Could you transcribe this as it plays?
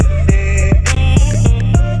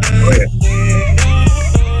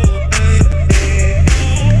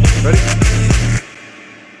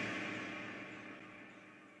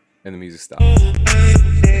music stops.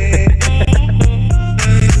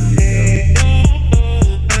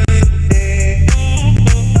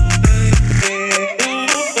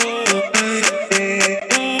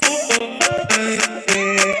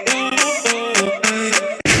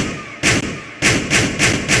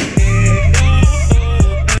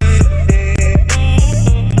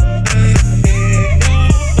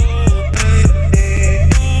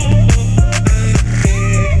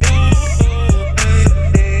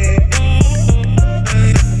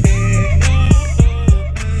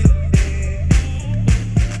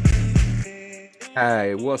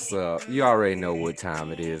 Hey, what's up? You already know what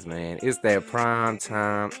time it is, man. It's that prime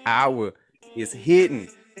time hour. It's hitting.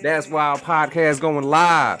 That's why our podcast going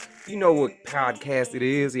live. You know what podcast it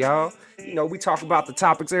is, y'all. You know, we talk about the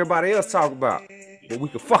topics everybody else talk about, but we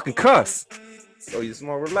can fucking cuss. So it's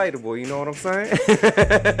more relatable, you know what I'm saying?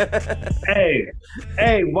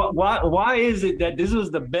 Why is it that this was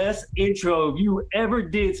the best intro you ever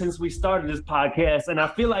did since we started this podcast? And I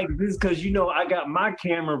feel like this is because, you know, I got my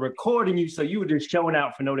camera recording you, so you were just showing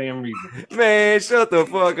out for no damn reason. Man, shut the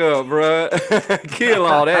fuck up, bruh. Kill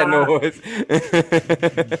all that noise.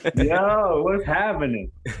 Yo, what's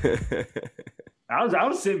happening? I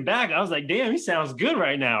was sitting back. I was like, damn, he sounds good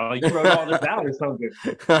right now. Like you wrote all this out or something.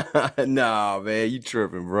 Nah, man, you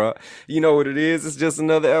tripping, bro. You know what it is? It's just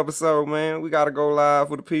another episode, man. We got to go live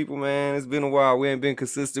with the people, man. It's been a while. We ain't been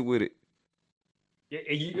consistent with it.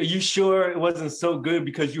 Are you sure it wasn't so good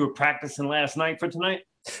because you were practicing last night for tonight?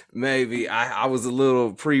 Maybe. I was a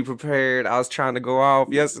little pre-prepared. I was trying to go off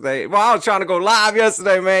yesterday. Well, I was trying to go live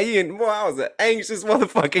yesterday, man. I was an anxious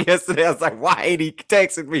motherfucker yesterday. I was like, why ain't he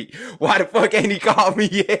texting me? Why the fuck ain't he called me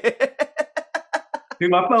yet?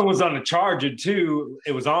 Dude, my phone was on the charger too.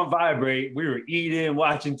 It was on vibrate. We were eating,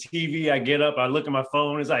 watching TV. I get up, I look at my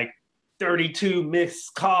phone. It's like 32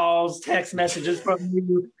 missed calls, text messages from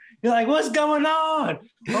you. You're like, what's going on?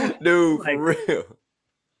 Dude, like, for real.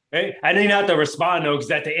 Hey, I didn't have to respond though,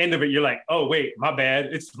 because at the end of it, you're like, oh, wait, my bad.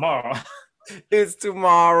 It's tomorrow. It's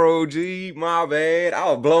tomorrow, G. My bad.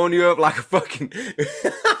 I was blowing you up like a fucking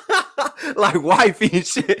like wifey and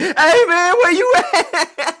shit. Hey man, where you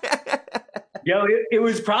at? Yo, it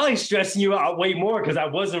was probably stressing you out way more because I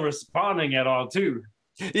wasn't responding at all, too.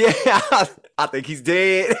 Yeah, I think he's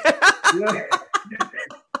dead.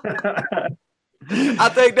 I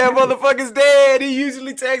think that motherfucker's dead. He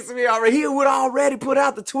usually texts me already. He would already put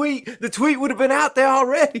out the tweet. The tweet would have been out there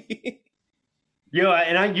already. Yo,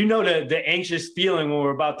 and you know the anxious feeling when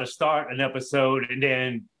we're about to start an episode and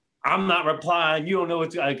then I'm not replying. You don't know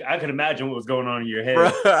what I can imagine what was going on in your head.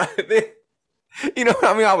 Bruh, you know,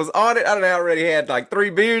 I mean, I was on it. I already had like 3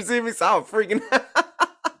 beers in me, so I was freaking out.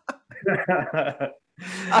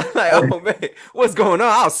 I was like, oh man, what's going on?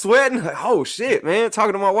 I was sweating. Like, oh shit, man.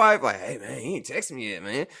 Talking to my wife, like, hey man, he ain't texting me yet,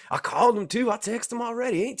 man. I called him too. I texted him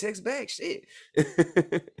already. He ain't text back. Shit.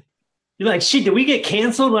 You're like, shit, did we get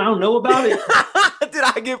canceled? I don't know about it. Did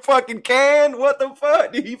I get fucking canned? What the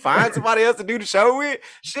fuck? Did he find somebody else to do the show with?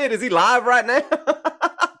 Shit, is he live right now?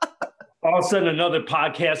 All of a sudden, another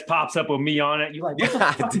podcast pops up with me on it. You're like, what the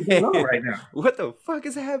fuck is going on right now? What the fuck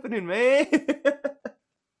is happening, man?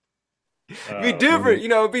 Be different, you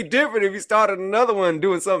know. It'd be different if you started another one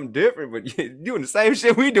doing something different, but you're doing the same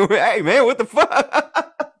shit we doing. Hey, man, what the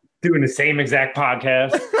fuck? Doing the same exact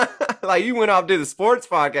podcast. Like you went off to the sports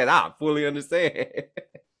podcast. I fully understand.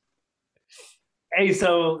 Hey,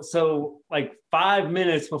 so like 5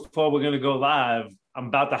 minutes before we're gonna go live, I'm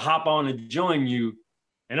about to hop on and join you,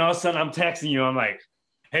 and all of a sudden I'm texting you. I'm like,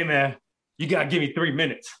 hey man, you gotta give me 3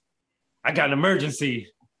 minutes. I got an emergency.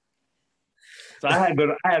 So I had to go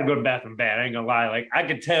to the bathroom bad. I ain't gonna lie. Like I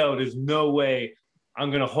could tell there's no way I'm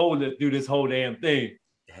gonna hold it through this whole damn thing.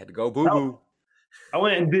 You had to go boo-boo. I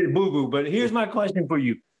went and did boo-boo, but here's my question for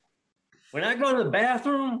you. When I go to the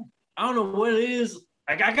bathroom, I don't know what it is.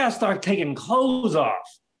 Like I gotta start taking clothes off.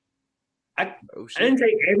 I didn't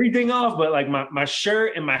take everything off, but like my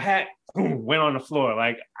shirt and my hat went on the floor.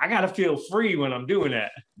 Like I gotta feel free when I'm doing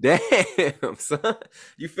that. Damn, son.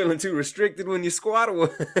 You feeling too restricted when you squat or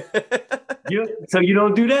what? So you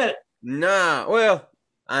don't do that? Nah, well,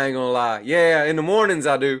 I ain't gonna lie. Yeah, in the mornings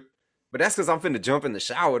I do. But that's because I'm finna jump in the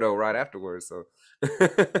shower though right afterwards. So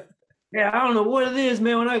yeah, I don't know what it is,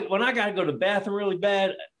 man. When I gotta go to the bathroom really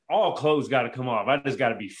bad, all clothes gotta come off. I just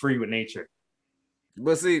gotta be free with nature.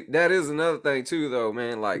 But see, that is another thing too, though,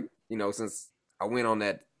 man. Like, you know, since I went on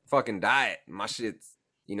that fucking diet, my shit's,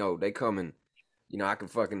 you know, they coming, you know, I can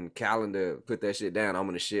fucking calendar, put that shit down. I'm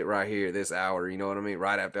gonna shit right here this hour, you know what I mean?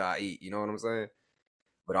 Right after I eat, you know what I'm saying?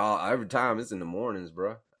 But every time it's in the mornings,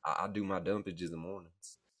 bro. I do my dumpages in the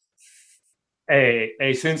mornings.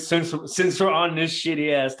 Hey, since we're on this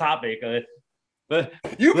shitty ass topic, but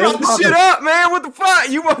You brought the shit up, man. What the fuck?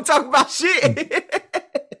 You want to talk about shit?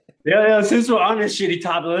 yeah. Since we're on this shitty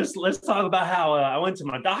topic, let's talk about how I went to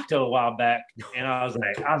my doctor a while back, and I was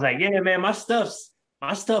like, yeah, man, my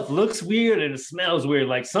stuff looks weird and it smells weird.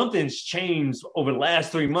 Like something's changed over the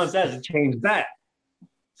last 3 months. That hasn't changed back.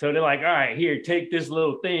 So they're like, all right, here, take this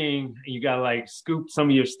little thing, and you gotta like scoop some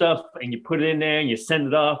of your stuff, and you put it in there, and you send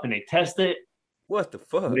it off, and they test it. What the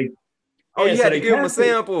fuck? They, Oh, yeah, you so had to they give him a test it.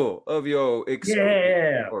 sample of your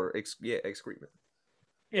excrement. Or excrement.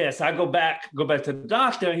 Yeah, so I go back to the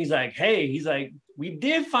doctor, and he's like, we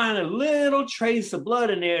did find a little trace of blood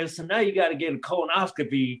in there, so now you got to get a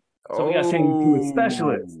colonoscopy. So we got to send you to a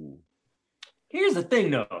specialist. Here's the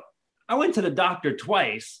thing, though. I went to the doctor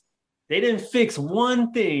twice. They didn't fix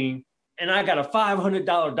one thing, and I got a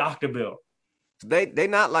 $500 doctor bill. They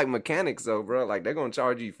not like mechanics though, bro. Like they're gonna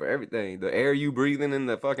charge you for everything. The air you breathing in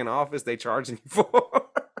the fucking office, they charging you for.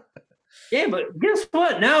 Yeah, but guess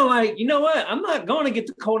what? Now, like, you know what? I'm not going to get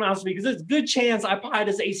the colonoscopy because there's a good chance I probably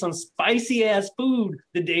just ate some spicy ass food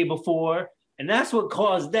the day before, and that's what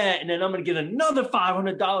caused that. And then I'm gonna get another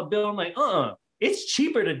 $500 bill. I'm like, it's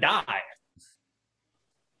cheaper to die.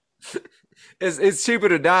 It's cheaper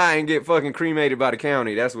to die and get fucking cremated by the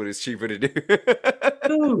county. That's what it's cheaper to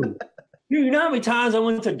do. Dude, you know how many times I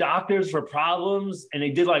went to doctors for problems and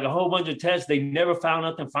they did like a whole bunch of tests. They never found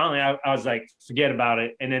nothing. Finally, I was like, forget about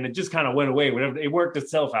it. And then it just kind of went away. Whatever, it worked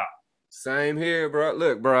itself out. Same here, bro.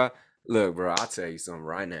 Look, bro. I'll tell you something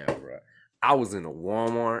right now, bro. I was in a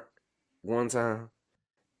Walmart one time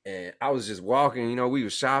and I was just walking. You know, we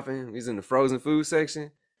was shopping. We was in the frozen food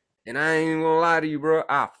section. And I ain't even gonna lie to you, bro.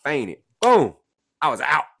 I fainted. Boom. I was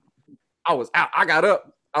out. I got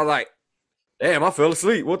up. I was like, damn, I fell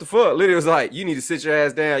asleep. What the fuck? Lydia was like, you need to sit your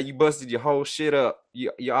ass down. You busted your whole shit up.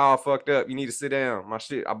 You're all fucked up. You need to sit down. My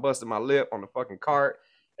shit, I busted my lip on the fucking cart.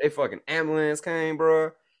 They fucking ambulance came,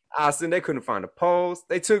 bro. I said they couldn't find a pulse.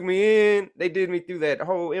 They took me in. They did me through that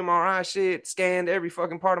whole MRI shit, scanned every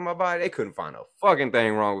fucking part of my body. They couldn't find a fucking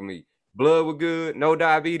thing wrong with me. Blood was good, no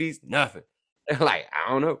diabetes, nothing. They're like,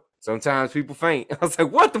 I don't know. Sometimes people faint. I was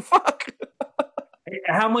like, what the fuck?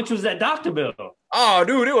 How much was that doctor bill? Oh,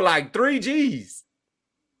 dude, it was like 3 G's.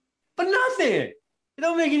 But nothing. It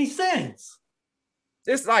don't make any sense.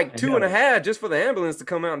 It's like 2.5 just for the ambulance to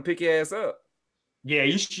come out and pick your ass up. Yeah,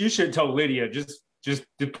 you should have told Lydia, just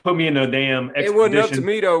put me in a damn expedition. It wasn't up to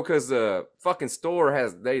me, though, because the fucking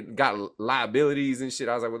store they got liabilities and shit.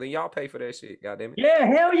 I was like, well, then y'all pay for that shit, goddamn it. Yeah,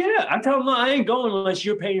 hell yeah. I tell them, no, I ain't going unless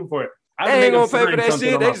you're paying for it. They ain't gonna pay for that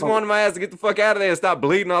shit. They just wanted my ass to get the fuck out of there and stop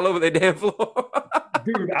bleeding all over their damn floor.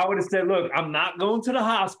 Dude, I would have said, look, I'm not going to the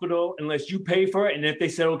hospital unless you pay for it. And if they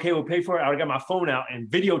said, okay, we'll pay for it, I would have got my phone out and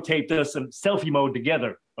videotaped us some selfie mode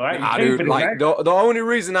together. All right. Nah, dude, like the only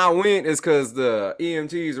reason I went is because the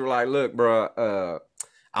EMTs were like, look, bro,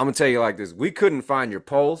 I'm gonna tell you like this. We couldn't find your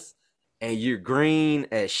pulse and you're green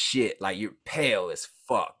as shit. Like you're pale as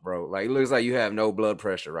fuck, bro. Like it looks like you have no blood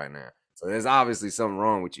pressure right now. So there's obviously something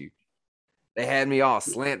wrong with you. They had me all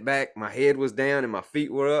slant back. My head was down and my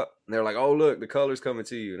feet were up. And they're like, oh, look, the color's coming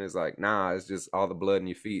to you. And it's like, nah, it's just all the blood in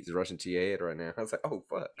your feet is rushing to your head right now. I was like, oh,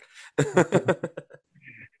 fuck.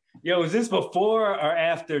 Yo, is this before or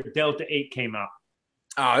after Delta 8 came out?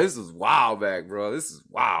 Oh, this was a while back, bro. This is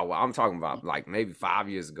wow. I'm talking about like maybe 5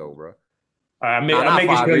 years ago, bro. Not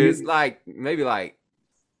 5 years. Like maybe like,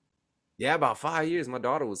 yeah, about 5 years. My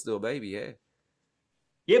daughter was still a baby, yeah.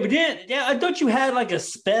 Yeah, but I thought you had like a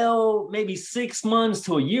spell maybe 6 months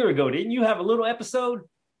to a year ago. Didn't you have a little episode?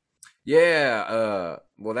 Yeah.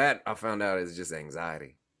 Well, that I found out is just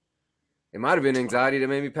anxiety. It might have been anxiety that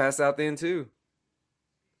made me pass out then too.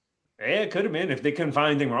 Yeah, it could have been if they couldn't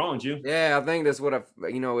find anything wrong with you. Yeah, I think that's what it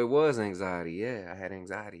was anxiety. Yeah, I had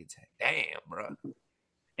anxiety attack. Damn, bro.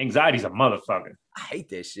 Anxiety's a motherfucker. I hate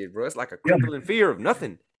that shit, bro. It's like a crippling fear of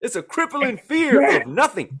nothing. It's a crippling fear of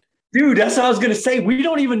nothing. Dude, that's what I was going to say. We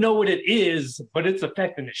don't even know what it is, but it's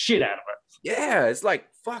affecting the shit out of us. Yeah, it's like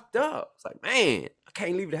fucked up. It's like, man, I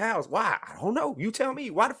can't leave the house. Why? I don't know. You tell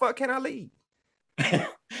me. Why the fuck can't I leave?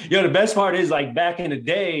 The best part is like back in the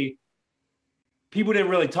day, people didn't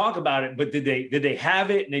really talk about it, but did they have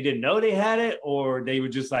it and they didn't know they had it? Or they were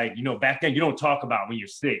just like, back then you don't talk about when you're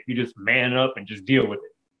sick. You just man up and just deal with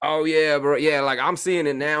it. Oh, yeah, bro. Yeah, like I'm seeing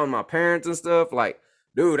it now in my parents and stuff. Like,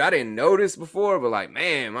 dude, I didn't know this before, but like,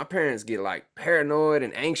 man, my parents get like paranoid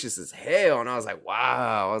and anxious as hell. And I was like,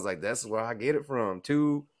 wow. I was like, that's where I get it from.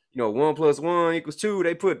 2, 1 + 1 = 2.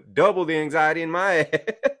 They put double the anxiety in my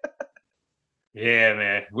head. Yeah,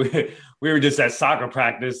 man. We were just at soccer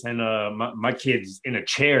practice and my kid's in a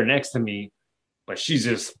chair next to me, but she's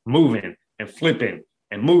just moving. and flipping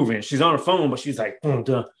and moving. She's on her phone, but she's like, boom,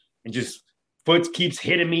 duh, and just foot keeps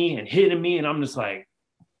hitting me, and I'm just like,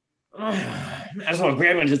 I just want to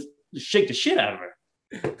grab her and just shake the shit out of her.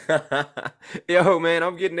 Yo, man,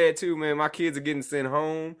 I'm getting that too, man. My kids are getting sent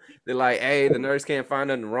home. They're like, hey, the nurse can't find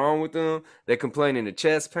nothing wrong with them. They're complaining of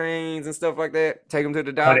chest pains and stuff like that. Take them to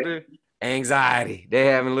the doctor. Anxiety.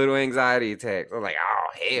 They're having little anxiety attacks. I'm like, oh,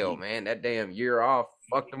 hell, man, that damn year off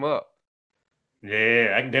fucked them up.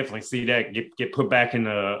 Yeah, I can definitely see that. Get put back in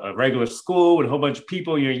a regular school with a whole bunch of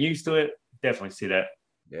people. You're used to it. Definitely see that.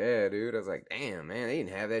 Yeah, dude. I was like, damn, man, they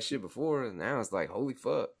didn't have that shit before. And now it's like, holy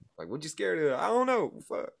fuck. Like, what you scared of? I don't know.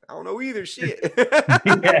 Fuck. I don't know either. Shit.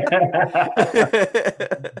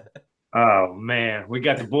 Oh man, we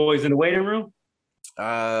got the boys in the waiting room.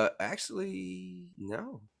 Actually,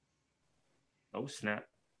 no. Oh snap!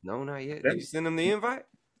 No, not yet. Did you send them the invite?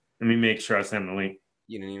 Let me make sure I send the link.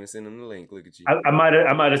 You didn't even send them the link. Look at you. I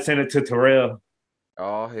might have sent it to Terrell.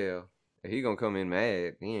 Oh hell, he gonna come in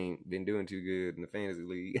mad. He ain't been doing too good in the fantasy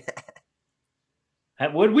league.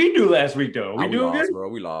 What did we do last week though? We doing lost, good, bro.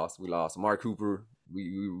 We lost. Mark Cooper. We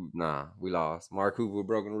lost. Mark Cooper with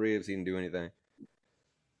broken ribs. He didn't do anything.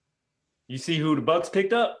 You see who the Bucks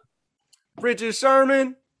picked up? Richard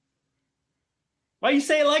Sherman. Why you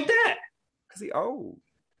say it like that? Cause he old.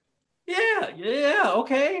 Yeah,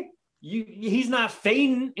 okay. He's not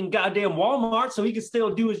fading in goddamn Walmart, so he can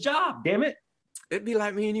still do his job. Damn it! It'd be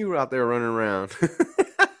like me and you out there running around.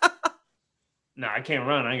 Nah, I can't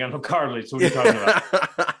run. I ain't got no cartilage. So what are you talking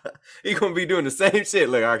about? He gonna be doing the same shit.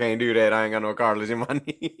 Look, I can't do that. I ain't got no cartilage in my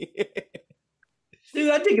knee.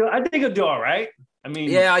 Dude, I think he'll do all right. I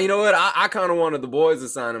mean, yeah, you know what? I kind of wanted the boys to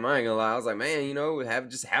sign him. I ain't gonna lie. I was like, man, you know, have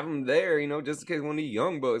them there, you know, just in case one of these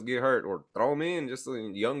young bucks get hurt, or throw them in just so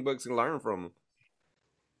the young bucks can learn from them.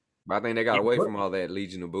 But I think they got away from all that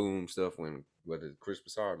Legion of Boom stuff when Chris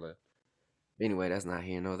Broussard left. Anyway, that's not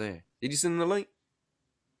here nor there. Did you send him the link?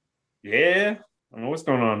 Yeah, I don't know what's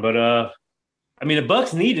going on, but I mean, the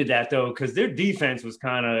Bucks needed that though because their defense was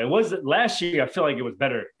kind of. It wasn't last year. I feel like it was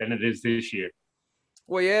better than it is this year.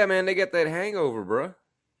 Well, yeah, man, they got that hangover, bro.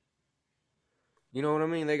 You know what I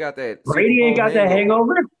mean? They got that. Brady ain't got that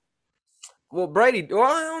hangover. Well, Brady. Well,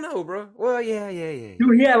 I don't know, bro. Well, yeah.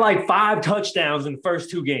 Dude, he had like 5 touchdowns in the first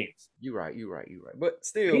 2 games. You're right. But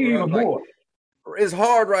still, bro, like, it's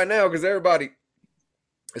hard right now because everybody.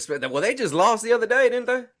 Well, they just lost the other day, didn't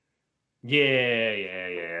they?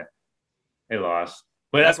 Yeah. They lost.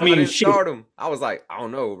 But that's why I didn't start him. I was like, I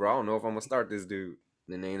don't know, bro. I don't know if I'm gonna start this dude.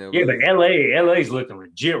 Then they ain't but LA's looking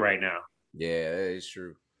legit right now. Yeah, that is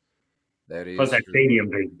true. That is. Plus, that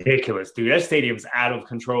stadium's ridiculous, dude. That stadium's out of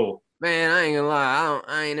control. Man, I ain't gonna lie.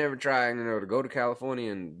 I ain't never tried, to go to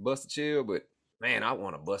California and bust a chill, but man, I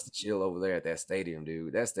want to bust a chill over there at that stadium,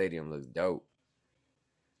 dude. That stadium looks dope.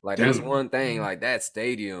 Like, that's one thing. Like, that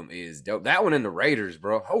stadium is dope. That one and the Raiders,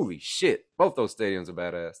 bro. Holy shit. Both those stadiums are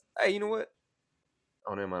badass. Hey, you know what?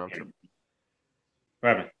 Oh, never mind. I'm tripping. What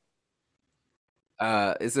happened?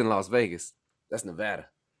 It's in Las Vegas. That's Nevada.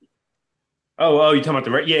 Oh, you talking about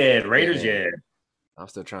the Raiders? Yeah. I'm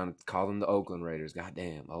still trying to call them the Oakland Raiders.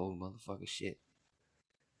 Goddamn, old motherfucker shit.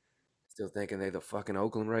 Still thinking they the fucking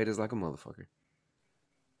Oakland Raiders like a motherfucker.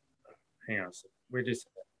 Hang on a second. We're just...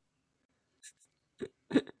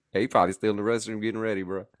 Hey, he probably still in the restroom getting ready,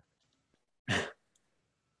 bro.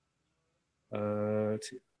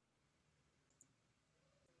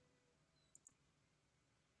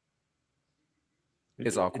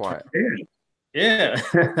 It's all quiet. Yeah.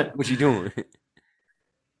 What you doing?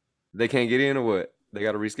 They can't get in or what? They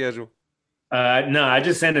got to reschedule? No, I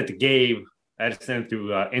just sent it to Gabe. I just sent it through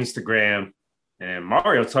Instagram. And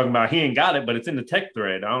Mario's talking about he ain't got it, but it's in the tech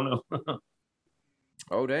thread. I don't know.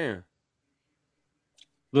 Oh, damn.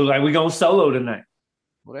 Look like we going solo tonight.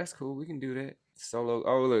 Well, that's cool. We can do that. Solo.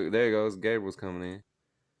 Oh, look. There it goes. Gabriel's coming in.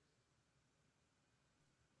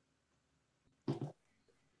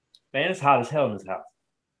 Man, it's hot as hell in this house.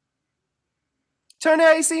 Turn the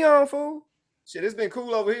AC on, fool. Shit, it's been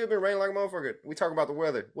cool over here. It's been raining like a motherfucker. We talking about the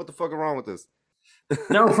weather. What the fuck is wrong with this?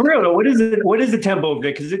 No, for real though. What is it? What is the tempo over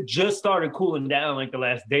there? Because it just started cooling down like the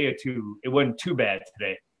last day or two. It wasn't too bad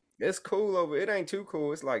today. It's cool over. It ain't too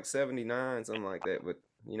cool. It's like 79, something like that. But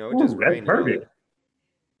it just rained. That's perfect.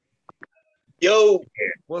 Yo,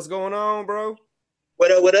 what's going on, bro?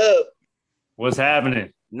 What up? What's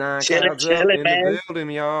happening? Chilling, in man. The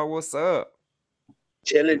building, y'all. What's up?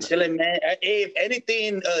 Chilling, man. Hey, if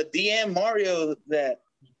anything, DM Mario that.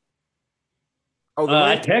 Oh,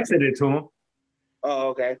 I texted it to him. Oh,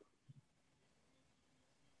 okay.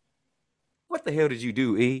 What the hell did you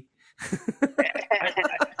do, E?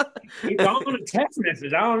 It's on a text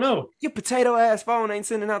message. I don't know. Your potato ass phone ain't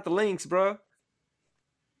sending out the links, bro.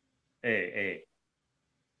 Hey.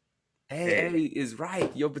 Hey, is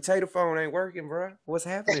right. Your potato phone ain't working, bro. What's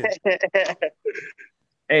happening?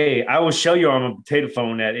 Hey, I will show you on my potato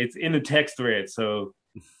phone that it's in the text thread. So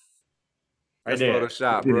right That's there.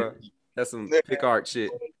 Photoshop, bro. That's some pic art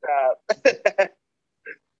shit.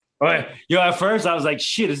 All right. Yo, at first I was like,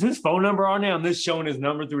 shit, is his phone number on there? I'm just showing his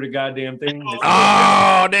number through the goddamn thing.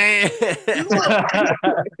 Oh, damn.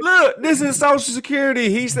 Look, this is Social Security,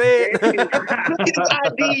 he said. Look at his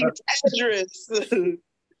ID address.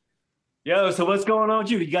 Yo, so what's going on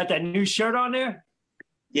with you? You got that new shirt on there?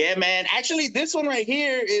 Yeah, man. Actually, this one right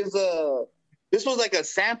here is this was like a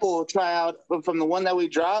sample tryout from the one that we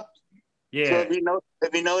dropped. Yeah. So if you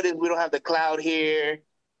notice, we don't have the cloud here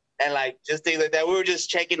and like just things like that. We were just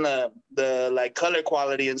checking the like color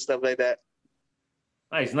quality and stuff like that.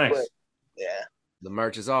 Nice. But, yeah. The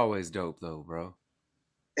merch is always dope, though, bro.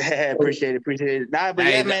 Appreciate it. Nah, but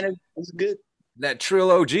yeah, man, it's good. That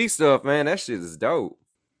Trill OG stuff, man, that shit is dope.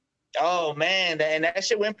 Oh man, and that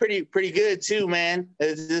shit went pretty good too, man.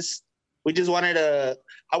 It's just we just wanted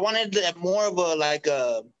I wanted more of a like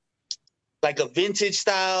a vintage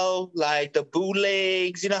style, like the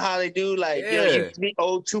bootlegs. You know how they do, like you know, you see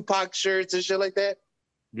old Tupac shirts and shit like that.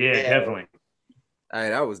 Yeah, definitely. Hey,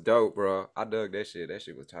 that was dope, bro. I dug that shit. That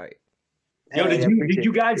shit was tight. Yo, did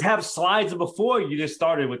you guys have slides before? Or you just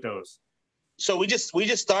started with those? So we just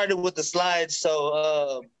started with the slides.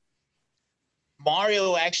 So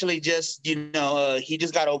Mario actually just he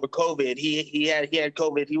just got over COVID. He had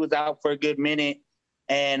COVID. He was out for a good minute,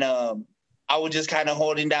 and I was just kind of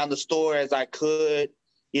holding down the store as I could,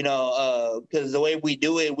 because the way we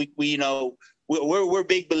do it, we're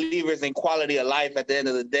big believers in quality of life. At the end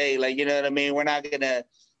of the day, like you know what I mean. We're not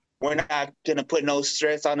gonna put no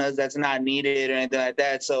stress on us that's not needed or anything like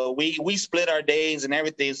that. So we split our days and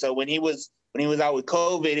everything. So when he was out with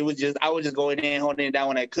COVID, I was just going in holding it down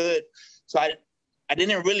when I could. So I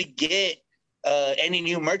didn't really get any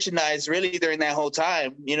new merchandise really during that whole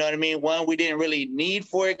time. You know what I mean? One, we didn't really need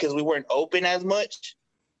for it because we weren't open as much.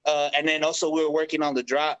 And then also we were working on the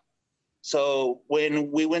drop. So when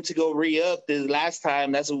we went to go re-up this last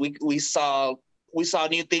time, that's when we saw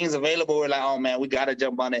new things available. We're like, oh man, we got to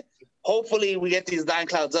jump on it. Hopefully we get these Nine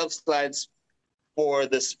Clouds Up slides for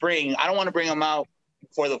the spring. I don't want to bring them out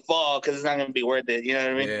for the fall because it's not going to be worth it. You know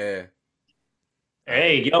what I mean? Yeah.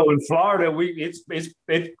 Hey, yo, in Florida,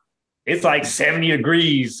 it's like 70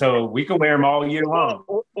 degrees, so we can wear them all year long.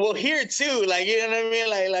 Well, here too, like you know what I mean,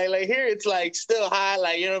 like here it's like still hot,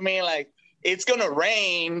 like you know what I mean, like it's gonna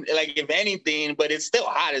rain, like if anything, but it's still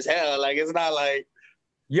hot as hell. Like it's not like.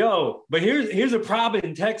 Yo, but here's a problem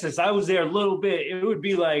in Texas. I was there a little bit. It would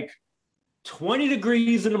be like 20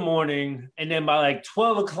 degrees in the morning, and then by like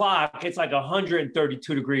 12 o'clock, it's like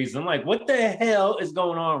 132 degrees. I'm like, what the hell is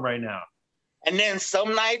going on right now? And then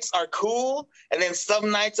some nights are cool, and then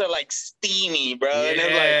some nights are like steamy, bro.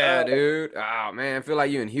 Yeah, like, dude. Oh man, I feel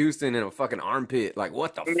like you in Houston in a fucking armpit. Like,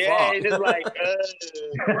 what the fuck? Yeah, it's just like,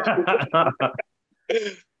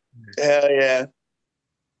 hell yeah.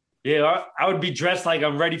 Yeah, I would be dressed like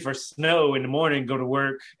I'm ready for snow in the morning, go to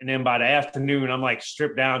work, and then by the afternoon, I'm like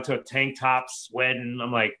stripped down to a tank top, sweating.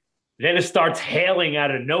 I'm like, then it starts hailing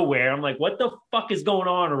out of nowhere. I'm like, what the fuck is going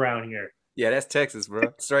on around here? Yeah, that's Texas,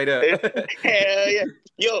 bro. Straight up. Hell yeah.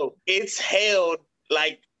 Yo, it's hailed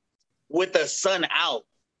like with the sun out.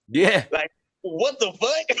 Yeah. Like, what the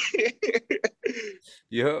fuck?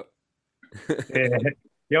 Yep. Yeah.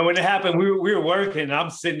 Yo, when it happened, we were working. I'm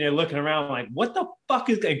sitting there looking around like, what the fuck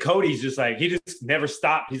is... And Cody's just like, he just never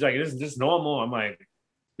stopped. He's like, this is just normal. I'm like,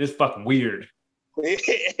 this is fucking weird.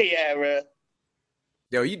 Yeah, bro.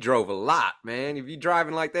 Yo, you drove a lot, man. If you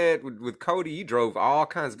driving like that with Cody, you drove all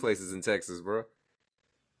kinds of places in Texas, bro.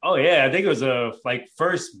 Oh, yeah. I think it was like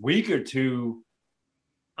first week or two.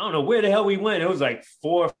 I don't know where the hell we went. It was like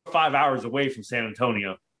 4 or 5 hours away from San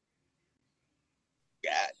Antonio.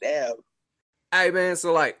 God damn. Hey, man,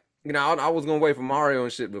 so like, I was going to wait for Mario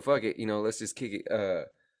and shit, but fuck it. Let's just kick it.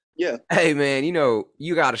 Yeah. Hey, man,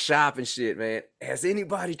 you got to shop and shit, man. Has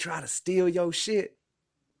anybody tried to steal your shit?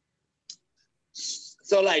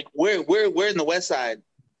 So like we're in the West Side,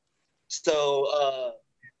 so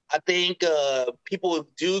I think people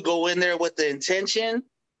do go in there with the intention,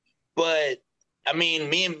 but I mean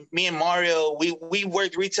me and Mario we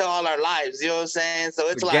worked retail all our lives, you know what I'm saying? So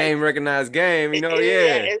it's like game recognized game, so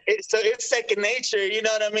it's second nature, you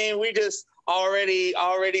know what I mean? We just already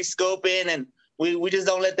scoping, and we just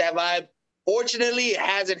don't let that vibe. Fortunately, it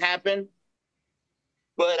hasn't happened,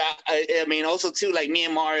 but I mean also too, like me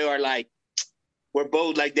and Mario are like, we're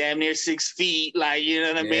both like damn near 6 feet, like, you know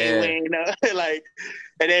what I mean? Yeah. We ain't like,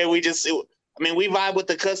 and then we just, I mean, we vibe with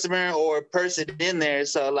the customer or person in there,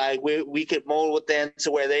 so like we could mold with them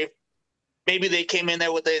to where maybe they came in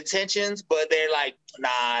there with the intentions, but they're like,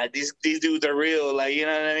 nah, these dudes are real, like, you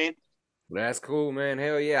know what I mean? That's cool, man.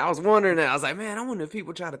 Hell yeah. I was wondering that. I was like, man, I wonder if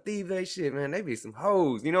people try to thieve that shit, man. They be some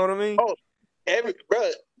hoes. You know what I mean? Oh,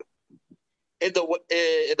 bro, in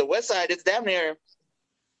the West Side, it's damn near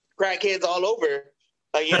crackheads all over.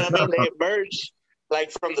 Like, you know what I mean? They emerge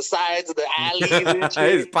like from the sides of the alleys and They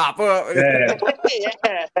shit. just pop up. Yeah.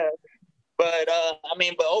 Yeah. But I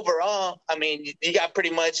mean, but overall, I mean, you got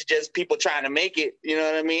pretty much just people trying to make it. You know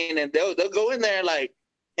what I mean? And they'll go in there like,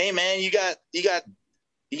 hey man, you got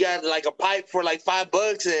like a pipe for like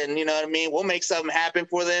 $5, and you know what I mean? We'll make something happen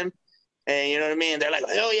for them. And you know what I mean? They're like,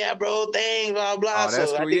 hell yeah, bro, thanks, blah, blah. Oh,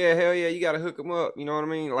 that's so cool. Yeah, hell yeah. You got to hook them up. You know what I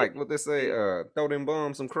mean? Like what they say, throw them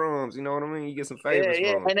bums some crumbs. You know what I mean? You get some favors from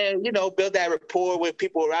them. And then, you know, build that rapport with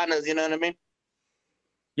people around us. You know what I mean?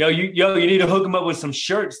 Yo, you need to hook them up with some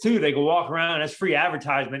shirts too. They can walk around. That's free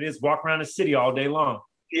advertisement. They just walk around the city all day long.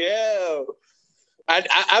 Yeah.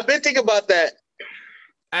 I've been thinking about that.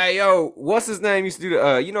 Hey, yo, what's his name used to do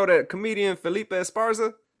the, you know that comedian Felipe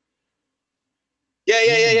Esparza?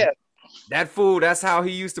 Yeah. That fool, that's how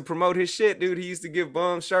he used to promote his shit, dude. He used to give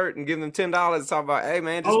bum shirt and give them $10 and talk about, hey,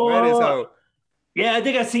 man, just wear this hoe. Yeah, I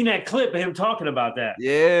think I seen that clip of him talking about that.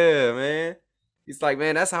 Yeah, man. He's like,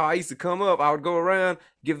 man, that's how I used to come up. I would go around,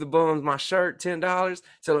 give the bums my shirt, $10,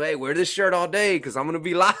 tell them, hey, wear this shirt all day because I'm going to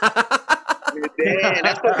be live. Damn,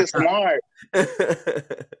 that's fucking smart. And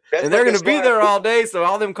they're going to be there all day, so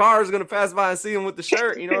all them cars are going to pass by and see him with the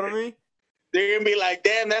shirt. You know what I mean? They're gonna be like,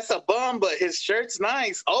 damn, that's a bum, but his shirt's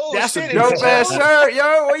nice. Oh, that's shit, a dope ass shirt,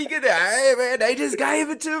 yo. Where you get that? Hey, man, they just gave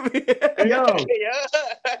it to me.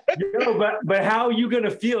 But how are you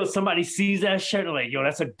gonna feel if somebody sees that shirt and like, yo,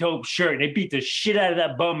 that's a dope shirt? And they beat the shit out of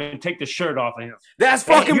that bum and take the shirt off of him. That's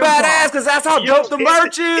fucking badass, because that's how dope the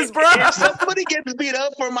merch is, bro. If somebody gets beat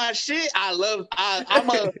up for my shit, I'm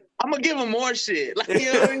gonna give them more shit. Like,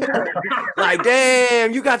 you know what I mean? Like,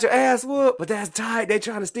 damn, you got your ass whooped, but that's tight. They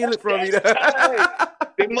trying to steal it from you.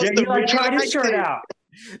 They must have really try this shirt out.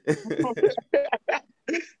 They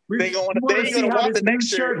gonna want the next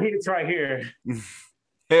shirt hits right here.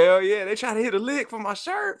 Hell yeah, they try to hit a lick for my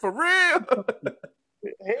shirt for real. Hell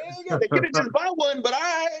yeah, they could have just bought one, but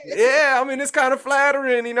yeah, I mean it's kind of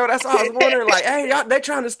flattering, you know. That's why I was wondering, like, hey, y'all, they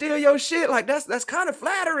trying to steal your shit, like that's kind of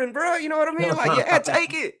flattering, bro. You know what I mean? Like, yeah,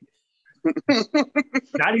 take it.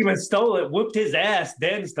 Not even stole it, whooped his ass,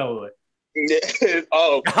 then stole it. They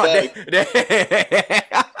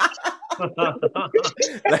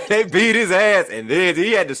beat his ass, and then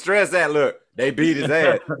he had to stress that. Look, they beat his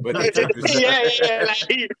ass, but they took his yeah. Like,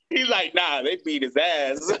 he's like, nah, they beat his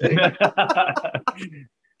ass. Yeah,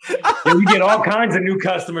 we get all kinds of new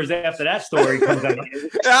customers after that story comes out.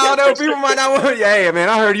 I don't know. People might not want. Yeah, man.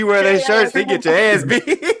 I heard you wear those shirts. They get your ass beat.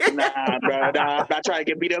 Nah, bro. Nah, I'm not trying to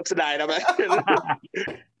get beat up tonight.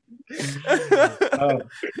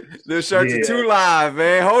 The shirts are too live,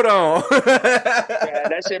 man. Hold on. Yeah,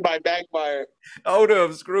 that shit might backfire. Hold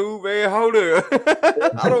up, screw, man. Hold up.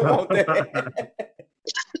 I don't want that.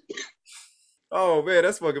 Oh man,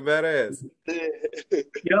 that's fucking badass.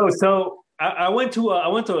 Yo, so I went to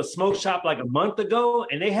a smoke shop like a month ago,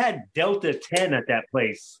 and they had Delta 10 at that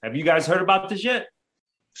place. Have you guys heard about this yet?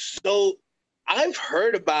 So I've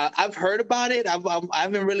heard about it. I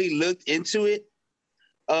haven't really looked into it.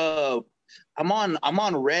 I'm on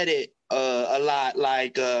Reddit a lot,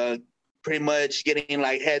 like pretty much getting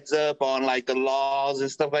like heads up on like the laws and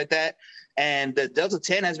stuff like that. And the Delta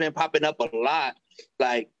 10 has been popping up a lot.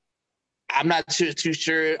 Like, I'm not too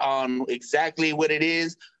sure on exactly what it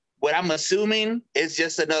is. What I'm assuming is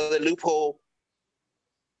just another loophole.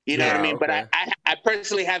 You know what I mean? Okay. But I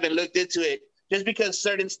personally haven't looked into it, just because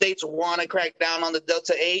certain states want to crack down on the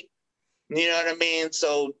Delta 8. You know what I mean?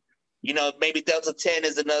 So, you know, maybe Delta 10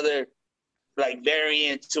 is another like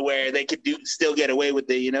variant to where they could still get away with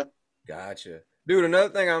it, you know? Gotcha. Dude, another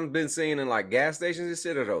thing I've been seeing in like gas stations and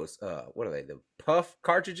shit are those, what are they, the puff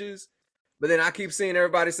cartridges? But then I keep seeing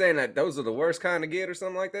everybody saying that those are the worst kind to get or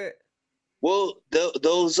something like that. Well,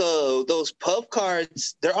 those puff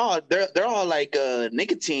cards, they're all like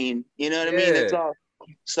nicotine, you know what I mean? That's all.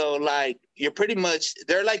 So like you're pretty much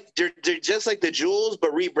they're just like the Juuls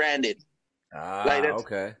but rebranded. Like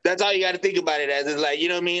okay. That's all you got to think about it as. Is like, you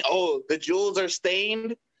know what I mean? Oh, the Juuls are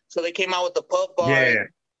stained, so they came out with the puff bar. Yeah.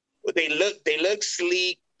 They look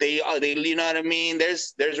sleek. They you know what I mean?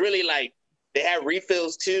 There's really like they have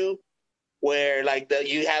refills too, where like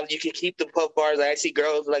you can keep the puff bars. I see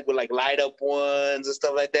girls like with like light up ones and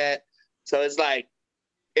stuff like that. So it's like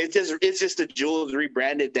it's just a Jules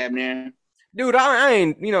rebranded damn near. Dude, I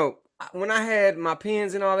ain't, when I had my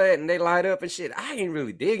pins and all that and they light up and shit, I ain't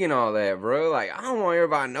really digging all that, bro. Like, I don't want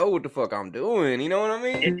everybody to know what the fuck I'm doing. You know what I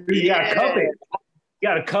mean? You gotta cup it. You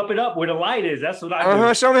gotta cup it up where the light is. That's what I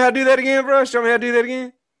do. Show me how to do that again, bro. Show me how to do that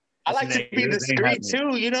again. I like to be discreet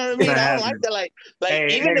too. You know what I mean? I don't like that.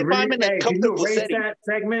 Like even if I'm in a comfortable setting. That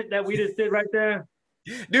segment that we just did right there.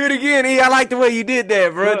 Do it again, E. I like the way you did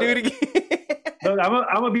that, bro. Do it again. Look, I'm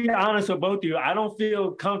gonna be honest with both of you. I don't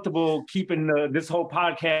feel comfortable keeping this whole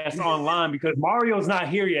podcast online because Mario's not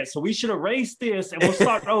here yet. So we should erase this and we'll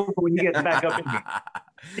start over when he gets back up in here.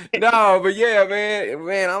 No, but yeah,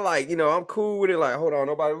 man, I'm like, I'm cool with it. Like, hold on,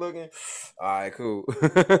 nobody looking. All right, cool.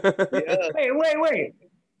 Yeah. Hey, wait.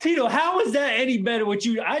 Tito, how is that any better with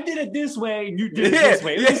you? I did it this way, and you did it this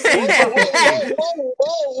way. Whoa.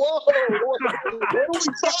 What are we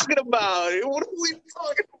talking about?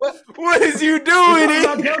 What is you doing? We're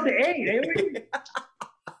talking about Delta 8, ain't we?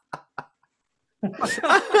 He's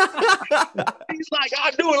like, I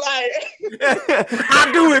do it like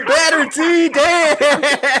I do it better, T. Damn.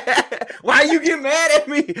 Why you get mad at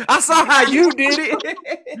me? I saw how you did it.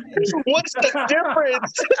 What's the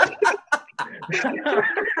difference?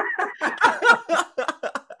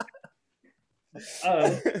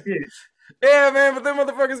 Yeah, man, but them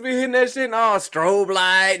motherfuckers be hitting that shit and all strobe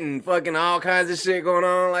light and fucking all kinds of shit going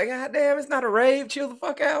on. Like, god damn, it's not a rave. Chill the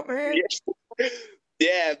fuck out, man.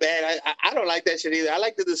 Yeah, man. I don't like that shit either. I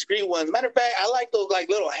like the discreet ones. Matter of fact, I like those like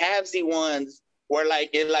little halvesy ones where like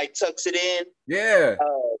it like tucks it in. Yeah.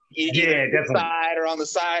 Definitely. Side or on the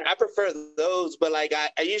side. I prefer those, but like I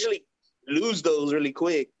usually lose those really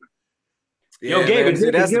quick. Yeah, yo, Gabe,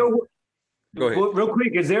 go ahead. Real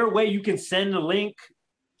quick, is there a way you can send the link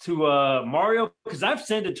to Mario? Because I've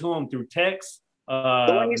sent it to him through text,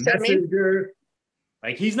 Messenger.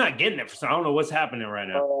 Like he's not getting it, so I don't know what's happening right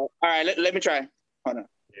now. All right, let me try. Hold on.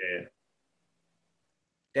 Yeah.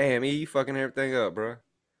 Damn, you fucking everything up, bro.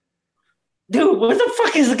 Dude, what the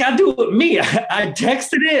fuck is it got to do with me? I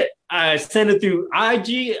texted it. I sent it through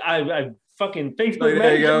IG. I fucking Facebook.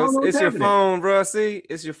 There you go. It's your phone, bro. See,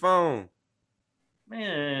 it's your phone.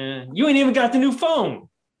 Man, you ain't even got the new phone.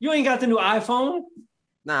 You ain't got the new iPhone.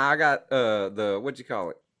 Nah, I got the what you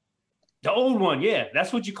call it? The old one. Yeah,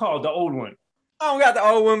 that's what you call it, the old one. I don't got the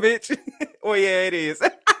old one, bitch. Oh yeah, it is.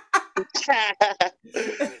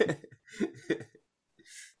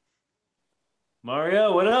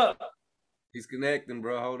 Mario, what up? He's connecting,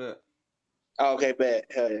 bro. Hold up. Okay, bet.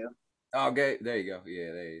 Hell yeah. Okay, there you go.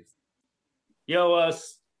 Yeah, there he is. Yo,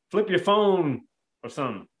 flip your phone or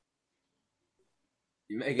something.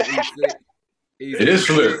 You make it easy. It is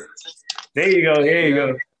flip. There you go. There you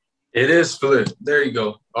go. It is flip. There you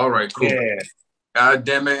go. All right, cool. Yeah. God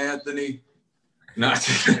damn it, Anthony. Not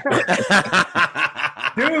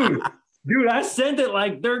Dude, I sent it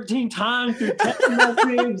like 13 times through text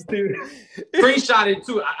message, dude. Screenshot it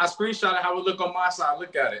too. I screenshotted how it look on my side.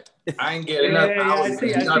 Look at it. I ain't getting nothing. I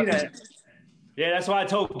see that. Yeah, that's why I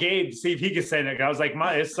told Gabe to see if he could send it. I was like,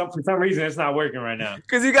 for some reason it's not working right now.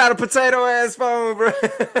 Cause you got a potato ass phone, bro.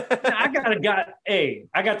 I got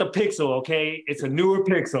the Pixel. Okay, it's a newer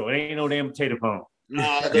Pixel. It ain't no damn potato phone.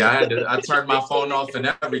 Yeah, I turned my phone off and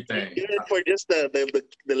everything. Good for just the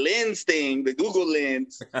lens thing, the Google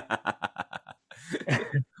lens.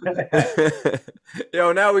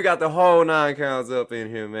 Yo, now we got the whole 9 counts up in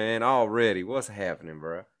here, man. Already, what's happening,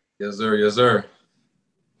 bro? Yes, sir. Yes, sir.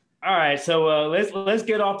 All right, so let's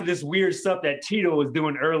get off of this weird stuff that Tito was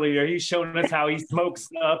doing earlier. He's showing us how he smokes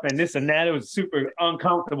stuff and this and that. It was super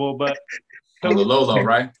uncomfortable, but On the low,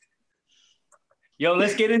 right? Yo,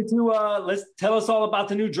 let's get into let's tell us all about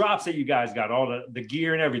the new drops that you guys got, all the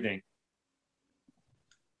gear and everything.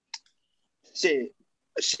 Shit,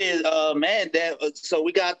 man. So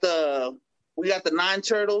we got the 9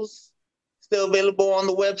 turtles still available on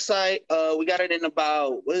the website. We got it in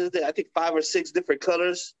about I think 5 or 6 different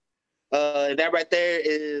colors. That right there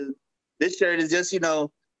is this shirt is just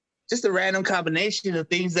just a random combination of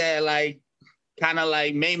things that like kind of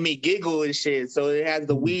like made me giggle and shit. So it has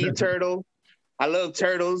the weed turtle. I love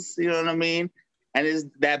turtles, you know what I mean? And it's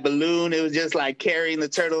that balloon, it was just like carrying the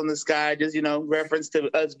turtle in the sky, just, reference to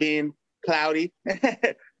us being cloudy.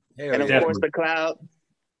 And of course the cloud.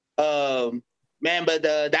 Man, but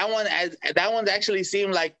that one actually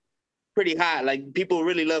seemed like pretty hot. Like people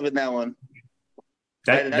really loving that one.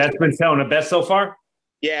 That's been selling the best so far?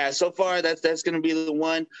 Yeah, so far that's gonna be the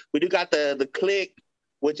one. We do got the click,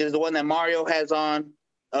 which is the one that Mario has on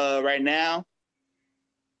right now.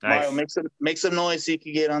 Nice. Mario, make some noise so you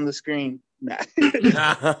can get on the screen. Nah,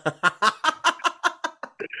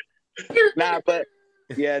 but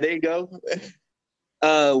Yeah, there you go.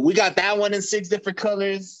 We got that one in 6 different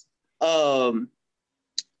colors. And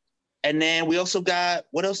then we also got,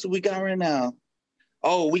 what else do we got right now?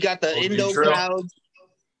 Oh, we got the Indo Clouds.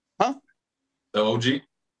 Huh? The OG?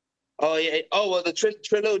 Oh, yeah. Oh, well, the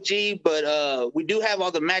Trilogy, but we do have all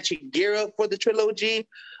the matching gear up for the Trilogy,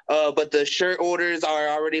 but the shirt orders are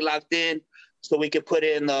already locked in, so we can put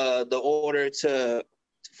in the order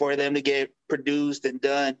for them to get produced and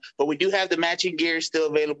done. But we do have the matching gear still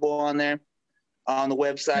available on there on the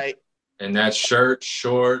website. And that's shirt,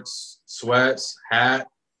 shorts, sweats, hat.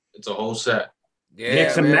 It's a whole set. Yeah,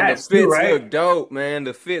 Mix and man, match the fits too, right? look dope, man.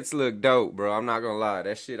 The fits look dope, bro. I'm not gonna lie.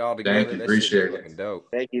 That shit all together, Thank you, that appreciate shit it. looking dope.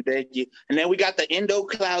 Thank you. And then we got the Indo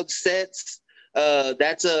Cloud sets.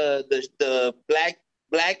 That's the black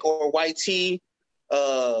or white tee.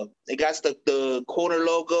 It got the quarter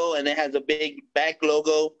logo, and it has a big back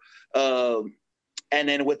logo. And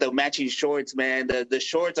then with the matching shorts, man, the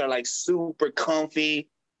shorts are like super comfy.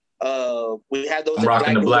 We have those. I'm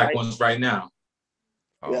rocking the black ones right now.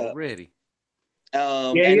 Already.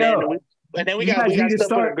 And then we got stuff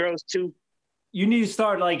for the girls too. You need to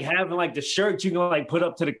start like having like the shirts you can like put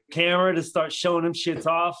up to the camera to start showing them shits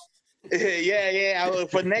off. Yeah.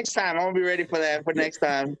 For next time, I'm gonna be ready for that. For next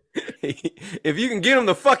time. If you can get them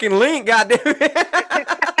the fucking link, goddamn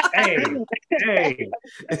it. Hey,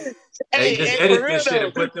 just edit this shit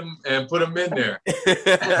and put them in there.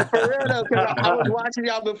 For real though, because I was watching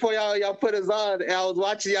y'all before y'all put us on, and I was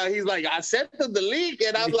watching y'all. He's like, I sent them the link,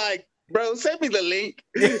 and I'm like, bro, send me the link.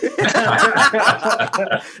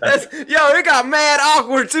 Yo, it got mad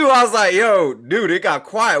awkward too. I was like, yo, dude, it got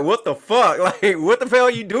quiet. What the fuck? Like, what the hell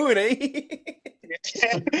are you doing, eh?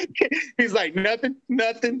 He's like, nothing.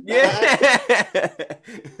 Yeah.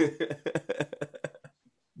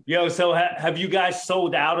 Yo, so have you guys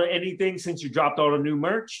sold out of anything since you dropped all the new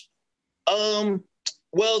merch?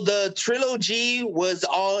 Well, the Trilogy was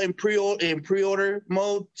all in pre-order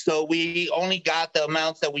mode, so we only got the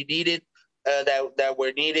amounts that we needed, that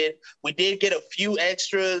were needed. We did get a few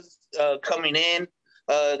extras coming in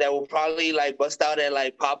that will probably like bust out at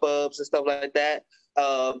like pop-ups and stuff like that.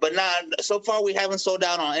 But so far we haven't sold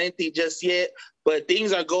out on anything just yet. But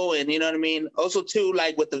things are going, you know what I mean? Also, too,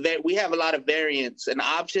 like with we have a lot of variants and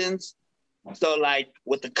options. So, like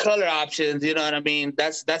with the color options, you know what I mean?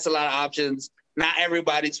 That's a lot of options. Not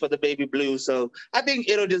everybody's for the baby blue. So I think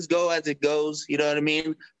it'll just go as it goes. You know what I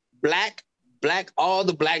mean? Black, all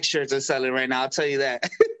the black shirts are selling right now. I'll tell you that.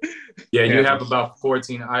 Yeah, you have about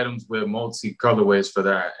 14 items with multi colorways for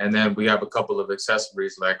that. And then we have a couple of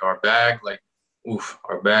accessories like our bag. Like,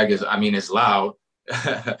 our bag is, I mean, it's loud.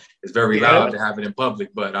 It's very loud to have it in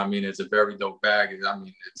public, but I mean, it's a very dope bag. I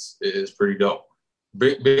mean, it's pretty dope.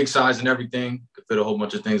 Big size and everything. Could fit a whole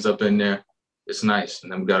bunch of things up in there. It's nice.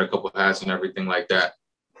 And then we got a couple hats and everything like that.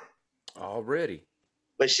 Already.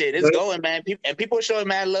 But shit, it's going, man. People are showing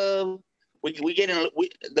mad love. We getting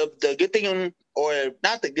the good thing, or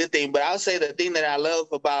not the good thing, but I'll say the thing that I love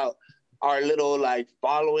about our little like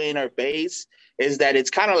following or base is that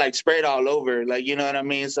it's kind of like spread all over. Like, you know what I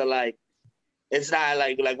mean? So like, it's not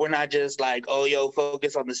like we're not just like, oh, yo,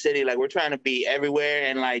 focus on the city. Like, we're trying to be everywhere,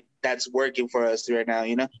 and like that's working for us right now,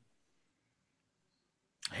 you know?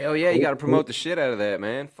 Hell yeah, you got to promote the shit out of that,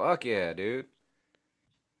 man. Fuck yeah, dude.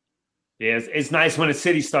 Yeah, it's nice when the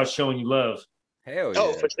city starts showing you love. Hell yeah.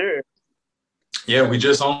 Oh, for sure. Yeah, we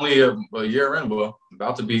just only a year in, well,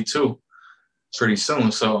 about to be 2 pretty soon.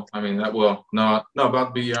 So, I mean, about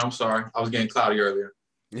to be a year. I'm sorry. I was getting cloudy earlier.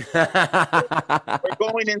 We're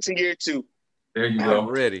going into year 2. There you go.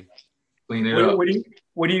 Ready. Clean it up.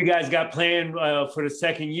 What do you guys got planned for the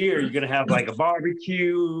second year? You're gonna have like a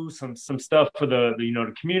barbecue, some stuff for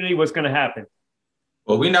the community. What's gonna happen?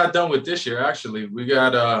 Well, we're not done with this year. Actually, we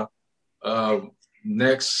got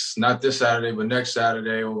not this Saturday, but next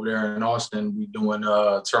Saturday over there in Austin, we're doing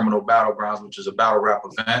Terminal Battlegrounds, which is a battle rap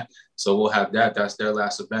event. So we'll have that. That's their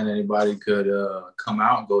last event. Anybody could come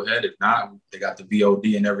out and go ahead. If not, they got the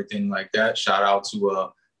VOD and everything like that. Shout out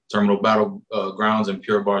to Terminal Battlegrounds and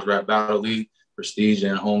Pure Bars Rap Battle League, Prestige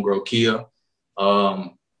and Homegrown Kia.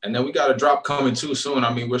 And then we got a drop coming too soon.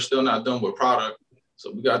 I mean, we're still not done with product.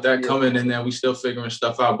 So we got that coming, and then we still figuring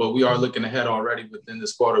stuff out. But we are looking ahead already within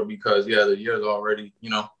this quarter because, the year's already,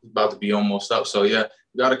 about to be almost up. So, yeah,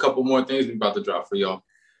 we got a couple more things we about to drop for y'all.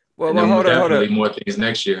 Well, hold on. More things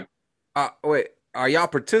next year. Wait, are y'all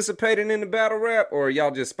participating in the battle rap, or are y'all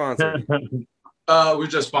just sponsoring? We're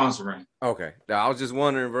just sponsoring. Okay. I was just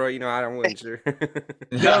wondering, bro. You know, I wasn't sure.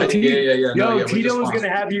 Yeah. Tito was gonna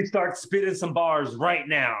have you start spitting some bars right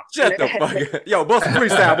now. Shut the fuck up. Yo, bust a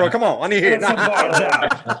freestyle, bro. Come on. I need to hear it. Some bars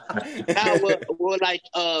out. Now we're like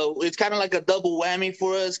it's kind of like a double whammy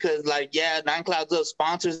for us because like Nine Clouds Up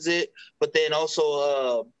sponsors it, but then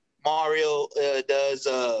also Mario does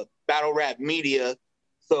Battle Rap Media.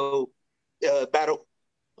 So Battle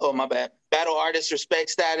Artist Respect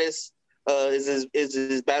Status is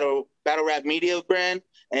his Battle Rap Media brand,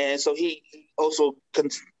 and so he also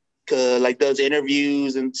like does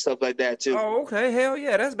interviews and stuff like that too. Oh, okay. Hell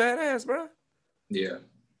yeah, that's badass, bro. Yeah.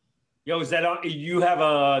 Yo, is that on? You have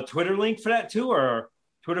a Twitter link for that too, or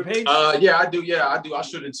Twitter page? Yeah, I do. Yeah, I do. I'll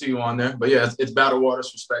shoot it to you on there. But yeah, it's Battle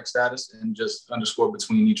Artist Respect Status and just _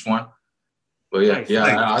 between each one. But yeah,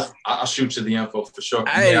 nice. I'll shoot you the info for sure.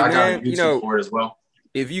 Hey, I got man, YouTube for it as well.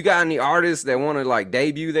 If you got any artists that want to like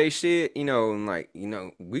debut their shit, you know, and like, you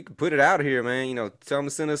know, we could put it out here, man. You know, tell them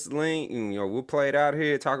to send us the link, and you know, we'll play it out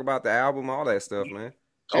here, talk about the album, all that stuff, man.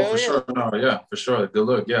 Oh, for sure. No, yeah, for sure. Good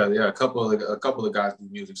look. Yeah. A couple of guys do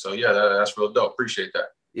music, so yeah, that's real dope. Appreciate that.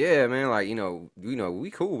 Yeah, man. Like, you know, we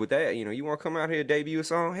cool with that. You know, you want to come out here debut a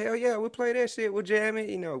song? Hell yeah, we'll play that shit. We'll jam it.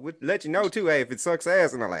 You know, we'll let you know too. Hey, if it sucks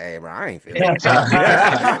ass, and I'm like, hey, bro, I ain't feeling it.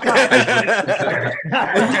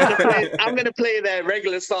 I'm gonna play that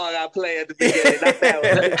regular song I play at the beginning. Not that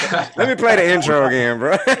one. Let me play the intro again,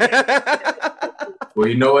 bro. Well,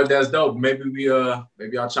 you know what? That's dope. Maybe I'll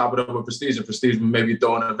chop it up with Prestige and Prestige, maybe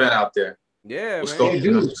throw an event out there. Yeah, we'll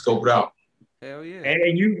man. Scope it out. Hell yeah.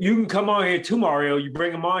 And you can come on here too, Mario. You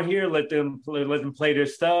bring them on here, let them play their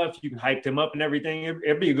stuff. You can hype them up and everything.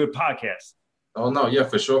 It'd be a good podcast. Oh no, yeah,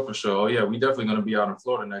 for sure. Oh yeah, we definitely gonna be out in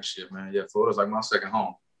Florida next year, man. Yeah, Florida's like my second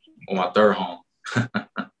home or my third home.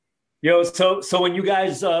 Yo, so when you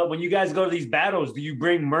guys go to these battles, do you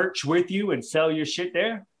bring merch with you and sell your shit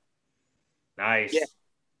there? Nice.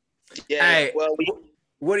 Yeah. Hey, well,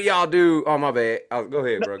 what do y'all do? Oh, my bad. Oh, go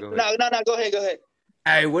ahead, bro. Go ahead. No. Go ahead.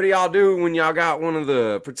 Hey, what do y'all do when y'all got one of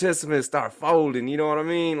the participants start folding? You know what I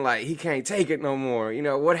mean? Like, he can't take it no more. You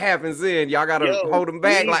know, what happens then? Y'all got to hold him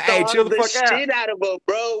back. Like, hey, chill the fuck out. Shit out of him,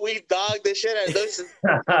 bro. We dogged the shit out of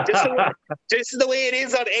him. Just the way it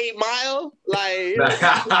is on 8 Mile. Like,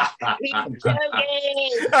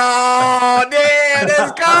 oh, damn,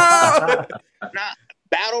 let's go.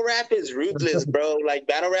 Battle rap is ruthless, bro. Like,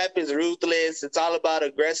 battle rap is ruthless. It's all about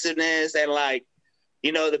aggressiveness and, like,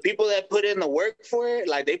 you know, the people that put in the work for it,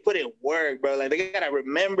 like, they put in work, bro. Like, they gotta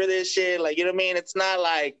remember this shit. Like, you know what I mean? It's not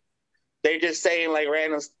like they're just saying, like,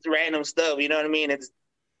 random stuff. You know what I mean? It's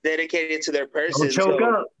dedicated to their person.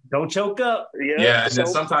 Don't choke up. Yeah, and then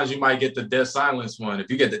sometimes you might get the dead silence one. If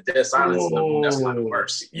you get the dead silence one, that's not the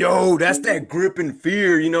worst. Yo, that's that gripping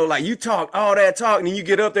fear. You know, like, you talk all that talk, and then you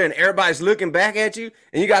get up there, and everybody's looking back at you,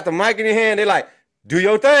 and you got the mic in your hand. They're like, do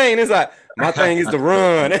your thing. And it's like, my thing is to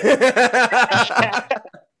run.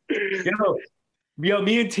 Yo,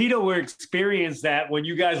 me and Tito were experienced that when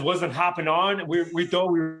you guys wasn't hopping on. We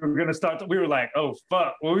thought we were gonna start. We were like, oh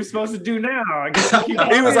fuck, what are we supposed to do now? I guess he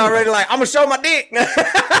was already like, I'm gonna show my dick.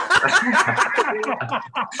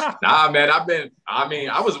 Nah, man,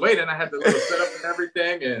 I was waiting. I had the little setup and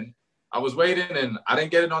everything, and I was waiting, and I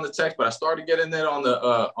didn't get it on the text, but I started getting it on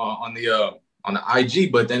the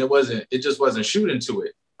IG, but then it just wasn't shooting to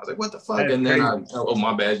it. I was like, what the fuck? That's and then crazy. oh,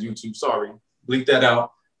 my bad, YouTube, sorry. Bleep that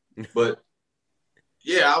out. But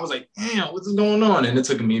yeah, I was like, damn, what's going on? And it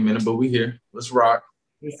took me a minute, but we here. Let's rock.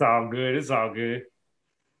 It's all good.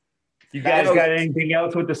 You guys got anything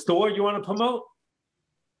else with the store you want to promote?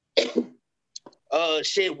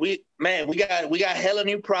 Shit, we got hella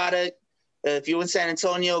new product. If you're in San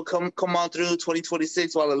Antonio, come on through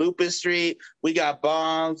 2026 Guadalupe Street. We got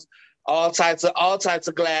bombs. All types of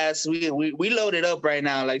glass. We loaded up right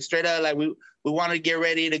now, like straight up. Like we want to get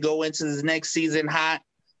ready to go into this next season hot.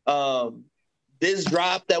 This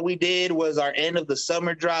drop that we did was our end of the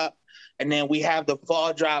summer drop, and then we have the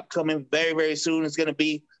fall drop coming very, very soon. It's gonna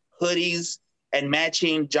be hoodies and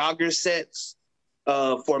matching jogger sets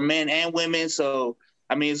for men and women. So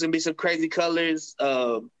I mean, it's gonna be some crazy colors.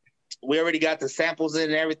 We already got the samples in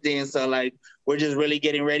and everything. So like, we're just really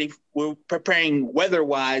getting ready. We're preparing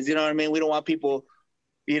weather-wise, you know what I mean? We don't want people,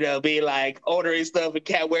 you know, be like ordering stuff and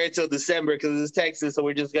can't wear it till December because it's Texas. So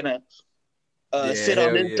we're just gonna sit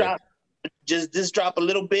on this drop, just this drop a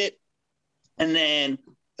little bit, and then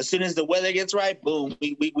as soon as the weather gets right, boom,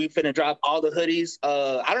 we finna drop all the hoodies.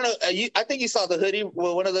 I don't know. I think you saw the hoodie.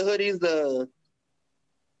 Well, one of the hoodies,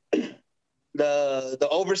 the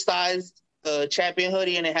oversized champion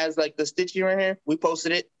hoodie, and it has like the stitching right here. We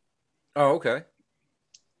posted it. Oh, okay.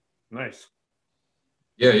 Nice.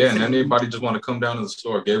 Yeah, and anybody just want to come down to the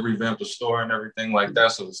store. They revamped the store and everything like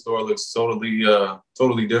that, so the store looks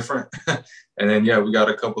totally different. And then we got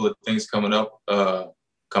a couple of things coming up.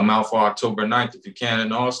 Come out for October 9th if you can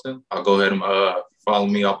in Austin. I'll go ahead and follow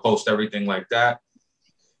me. I'll post everything like that.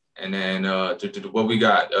 And then what we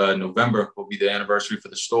got, November will be the anniversary for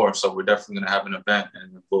the store. So we're definitely going to have an event,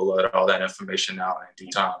 and we'll let all that information out in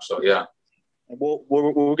due time. So, yeah.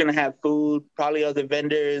 We're going to have food, probably other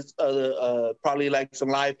vendors, probably like some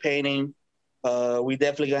live painting. We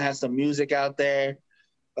definitely going to have some music out there.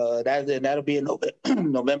 That'll be in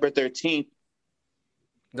November 13th.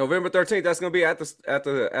 November 13th, that's going to be at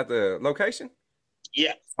the location?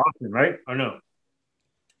 Yeah. Austin, right? Or no?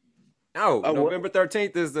 No, November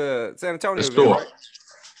 13th is the San Antonio store. Event, right?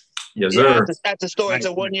 Yes, sir. At the store. It's a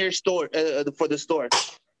 1-year store for the store.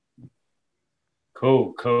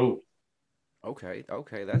 Cool. Okay,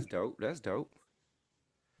 that's dope.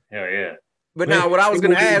 Hell yeah. But now, what I was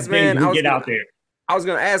gonna ask, man, I was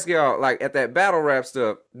gonna ask y'all, like at that battle rap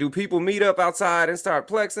stuff, do people meet up outside and start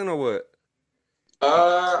plexing or what?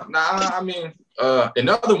 Nah, I mean, in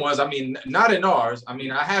other ones, I mean, not in ours. I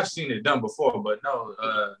mean, I have seen it done before, but no,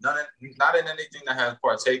 not in anything that has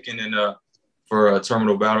partaken in for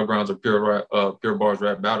Terminal Battlegrounds or Pure Bars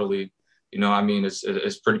Rap Battle League. You know, I mean,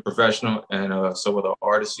 it's pretty professional, and so are the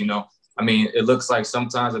artists. You know, I mean, it looks like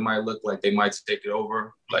sometimes it might look like they might take it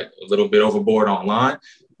over, like a little bit overboard online,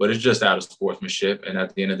 but it's just out of sportsmanship. And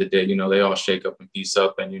at the end of the day, you know, they all shake up and piece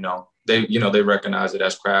up, and they recognize it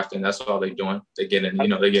as craft, and that's all they're doing. They're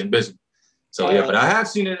getting busy. So but I have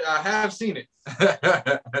seen it.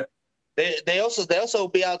 They also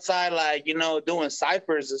be outside, like, you know, doing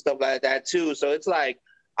ciphers and stuff like that too. So it's like,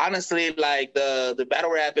 honestly, like the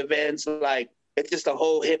battle rap events, like it's just a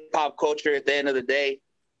whole hip hop culture at the end of the day.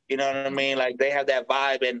 You know what I mean? Like they have that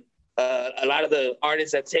vibe, and a lot of the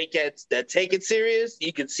artists that take it serious,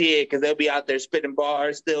 you can see it because they'll be out there spitting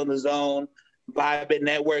bars, still in the zone, vibing,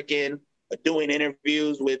 networking, doing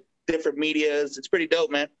interviews with different medias. It's pretty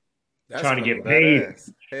dope, man. That's trying to get paid.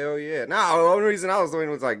 Hell yeah. Now, the only reason I was doing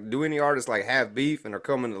was like, do any artists like have beef and are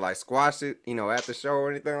coming to like squash it, you know, at the show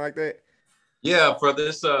or anything like that? Yeah, for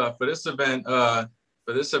this event,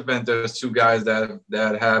 there's two guys that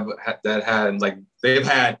had like they've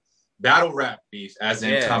had battle rap beef as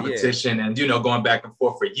in competition and going back and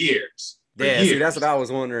forth for years. See, that's what I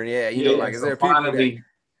was wondering. Yeah, you know, like is there finally?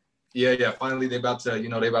 Finally they about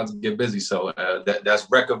to get busy. So that's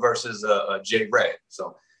Rekka versus J Red.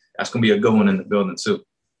 So that's gonna be a good one in the building too.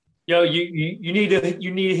 Yo, you need to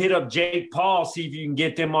hit up Jake Paul, see if you can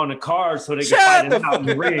get them on the card so they can fight it out in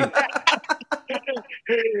the ring.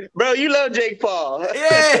 Bro, you love Jake Paul.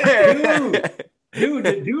 Yeah. Dude,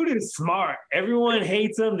 the dude is smart. Everyone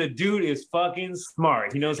hates him. The dude is fucking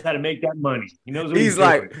smart. He knows how to make that money. He knows what he's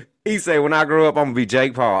like. He say, when I grow up, I'm gonna be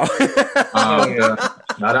Jake Paul.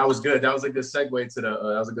 No, that was good. That was a good segue to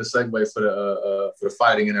for the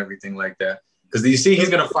fighting and everything like that. Because you see, he's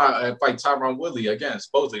gonna fight Tyron Woodley again,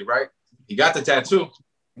 supposedly, right? He got the tattoo.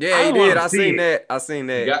 Yeah, he did. I seen that.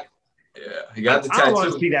 He got the tattoo. I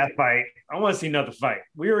want to see that fight. I want to see another fight.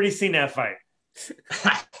 We already seen that fight.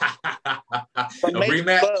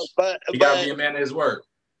 Rematch. He got to be a man of his word.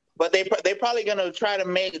 But they probably gonna try to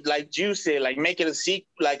make like juice it, like make it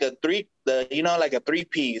like a three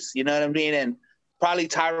piece. You know what I mean? And probably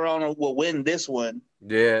Tyron will win this one.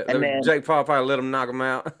 Yeah, and then Jake Paul probably let him knock him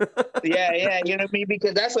out. yeah, you know what I mean?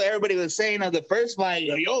 Because that's what everybody was saying of the first fight.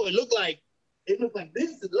 Yo, it looked like this,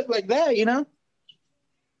 it looked like that, you know?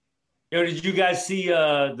 Yo, did you guys see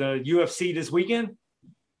the UFC this weekend?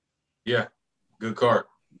 Yeah, good card.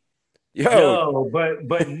 Yo,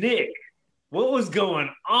 but Nick, what was going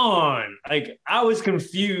on? Like, I was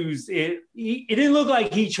confused. It didn't look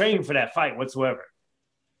like he trained for that fight whatsoever.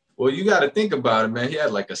 Well, you got to think about it, man. He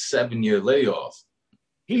had like a 7-year layoff.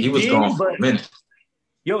 He was gone for a minute.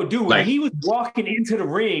 Yo, dude, when he was walking into the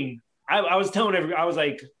ring, I was telling everyone, I was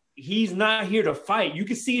like, he's not here to fight. You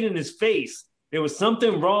could see it in his face. There was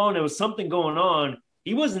something wrong. There was something going on.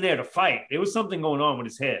 He wasn't there to fight. There was something going on with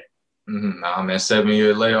his head. Mm-hmm. Nah, man,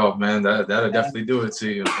 7-year layoff, man. That'll definitely do it to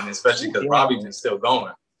you. And especially because Robbie's been still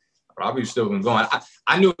going. Robbie's still been going.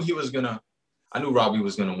 I knew Robbie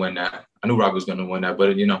was gonna win that.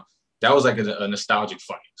 But that was like a nostalgic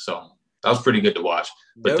fight. So that was pretty good to watch.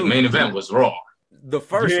 But the main event was Raw. The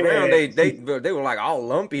first round, they were like all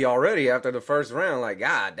lumpy already after the first round. Like,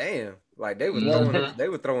 god damn. Like they were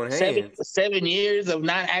throwing hands. 7 years of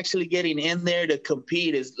not actually getting in there to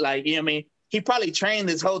compete is like, you know what I mean? He probably trained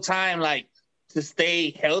this whole time like to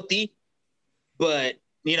stay healthy, but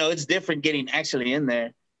it's different getting actually in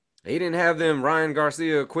there. He didn't have them Ryan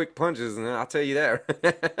Garcia quick punches, and I'll tell you that.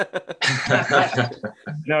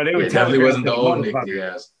 No, they were Yeah, definitely wasn't the old Nick motherfucker.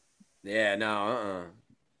 Diaz. Yeah, no,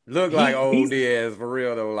 Looked like old he's- Diaz for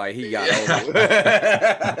real though. Like he got Yeah.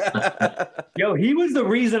 old. Yo, he was the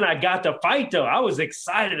reason I got the fight though. I was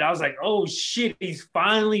excited. I was like, oh shit, he's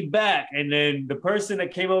finally back. And then the person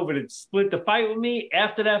that came over to split the fight with me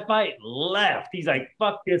after that fight left. He's like,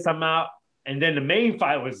 fuck this, I'm out. And then the main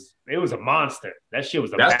fight was a monster. That shit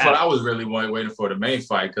was a That's battle. what I was really waiting for, the main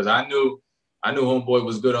fight, because I knew homeboy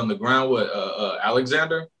was good on the ground with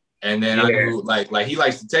Alexander, and then I knew like he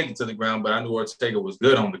likes to take it to the ground, but I knew Ortega was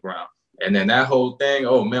good on the ground. And then that whole thing,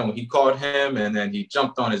 oh man, when he caught him and then he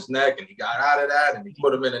jumped on his neck and he got out of that and he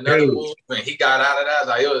put him in another move and he got out of that.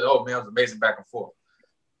 Like, oh man, it was amazing back and forth.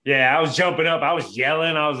 Yeah, I was jumping up. I was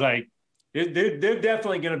yelling. I was like, they're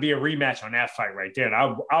definitely going to be a rematch on that fight right there. And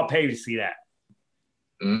I'll pay to see that.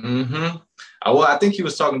 Mm-hmm. Well, I think he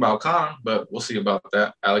was talking about Conor, but we'll see about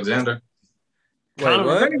that. Alexander. Wait,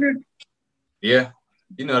 what? Yeah.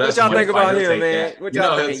 You know, that's what y'all think about him, man? That. What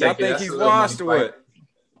y'all think? Y'all think he's washed or what?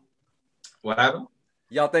 What happened?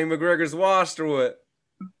 Y'all think McGregor's washed or what?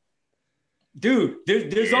 Dude,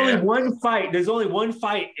 there's only one fight. There's only one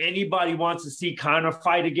fight anybody wants to see Conor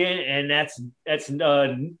fight again, and that's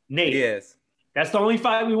Nate. Yes. That's the only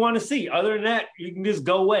fight we want to see. Other than that, you can just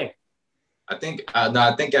go away. I think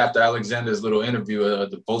after Alexander's little interview,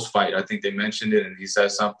 the post fight, I think they mentioned it, and he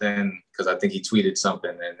said something because I think he tweeted something,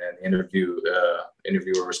 and then the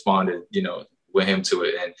interviewer responded, with him to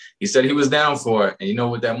it, and he said he was down for it,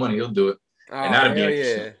 and with that money he'll do it, and that'd be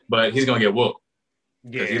interesting. But he's gonna get whooped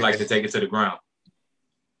because he likes to take it to the ground.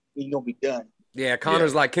 He's gonna be done. Yeah,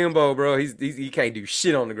 Conor's like Kimbo, bro. He can't do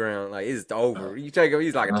shit on the ground. Like it's over. You take him,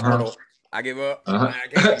 he's like a turtle. I give up. I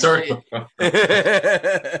can't do shit.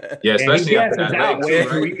 Yeah, especially after that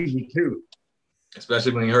leg too.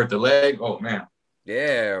 Especially when he hurt the leg. Oh man.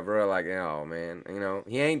 Yeah, bro. Like, oh man,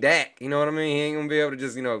 he ain't Dak. You know what I mean? He ain't gonna be able to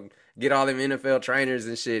just get all them NFL trainers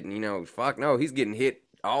and shit. And fuck no, he's getting hit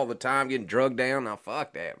all the time, getting drugged down. Now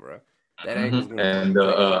fuck that, bro. That ain't what's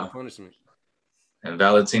gonna punishment. And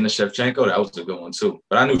Valentina Shevchenko, that was a good one too.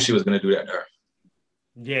 But I knew she was gonna do that to her.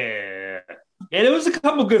 Yeah. And there was a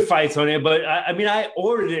couple good fights on it, but I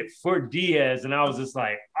ordered it for Diaz, and I was just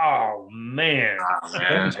like, oh man. Oh,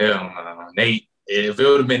 man. Hell no. Nate. If it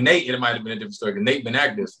would have been Nate, it might have been a different story. Because Nate been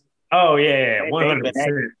active. Oh yeah,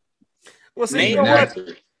 100%. Well, see, you know what?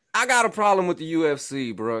 I got a problem with the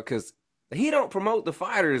UFC, bro, because he don't promote the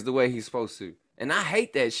fighters the way he's supposed to, and I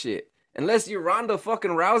hate that shit. Unless you're Ronda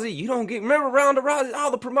fucking Rousey, you don't get. Remember Ronda Rousey?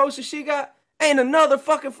 All the promotion she got. Ain't another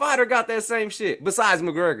fucking fighter got that same shit besides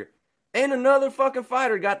McGregor. Ain't another fucking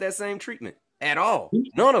fighter got that same treatment at all.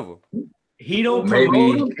 None of them. He don't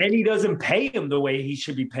promote him, and he doesn't pay him the way he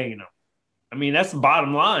should be paying him. I mean, that's the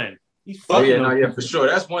bottom line. Yeah, for sure.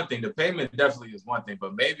 That's one thing. The payment definitely is one thing,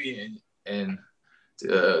 but maybe and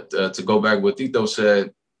to go back what Tito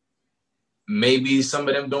said, maybe some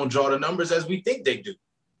of them don't draw the numbers as we think they do.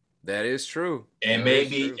 That is true. And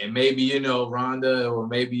maybe Ronda, or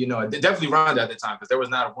maybe definitely Ronda at the time, because there was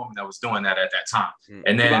not a woman that was doing that at that time.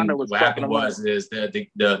 And then what happened was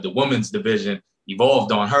the women's division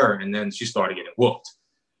evolved on her, and then she started getting whooped.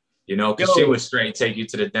 Because she would straight take you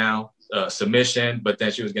to the down submission, but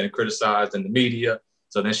then she was getting criticized in the media.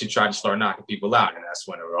 So then she tried to start knocking people out, and that's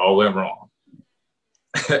when it all went wrong.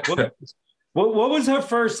 What was her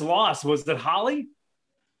first loss? Was it Holly?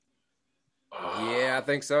 Yeah, I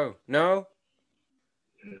think so. No,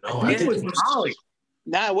 I think it was Holly.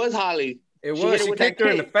 Nah, it was Holly. It was. She kicked her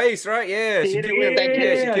in the face, right? Yeah, she kicked her in the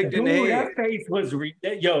head. That face was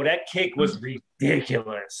that kick was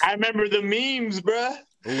ridiculous. I remember the memes, bruh.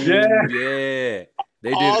 Yeah. They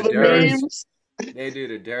did all the dirty. Memes. They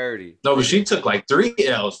did it dirty. No, but she took like 3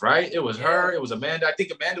 L's, right? It was her. It was Amanda. I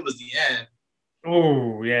think Amanda was the end.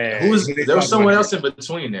 Oh yeah. There was someone else in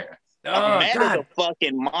between there. Amanda's a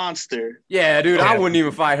fucking monster. Yeah, dude, I wouldn't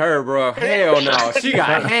even fight her, bro. Hell no. She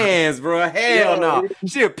got hands, bro. Hell no.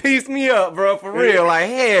 She'll piece me up, bro, for real. Like,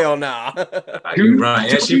 hell no. You run.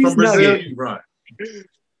 And she from Brazil, you run.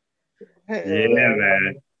 Yeah,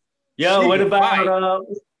 man. Yo,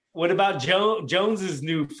 what about Jones's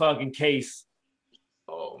new fucking case?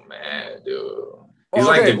 Oh man, dude. He's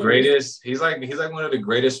like the greatest. He's like one of the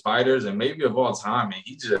greatest fighters, and maybe of all time. And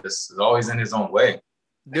he just is always in his own way.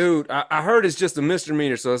 Dude, I heard it's just a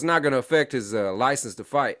misdemeanor, so it's not going to affect his license to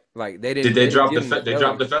fight. Like they didn't. Did they drop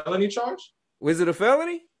the felony charge? Was it a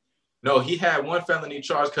felony? No, he had one felony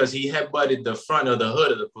charge because he headbutted the front of the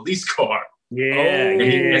hood of the police car. Yeah,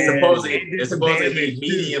 and supposedly he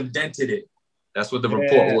medium dented it. That's what the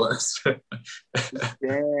report was.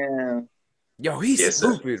 Damn. Yo, he's Yes,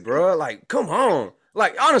 sir. stupid, bro. Like, come on.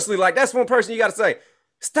 Like, honestly, like that's one person you got to say,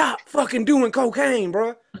 stop fucking doing cocaine,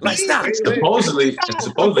 bro. Like, stop. Supposedly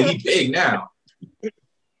he big now.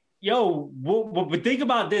 Yo, but think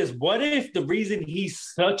about this. What if the reason he's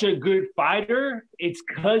such a good fighter, it's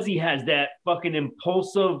because he has that fucking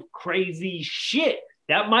impulsive, crazy shit.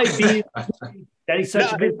 That might be that he's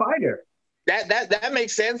such a good fighter. That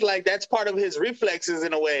makes sense. Like that's part of his reflexes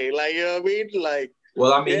in a way. Like you know what I mean? Like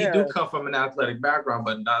Well, I mean, he do come from an athletic background,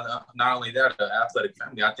 but not only that, an athletic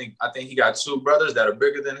family. I think he got two brothers that are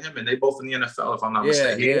bigger than him, and they both in the NFL, if I'm not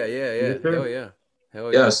mistaken. Yeah.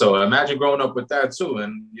 Hell yeah. So imagine growing up with that too,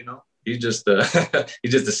 and you know, he's just the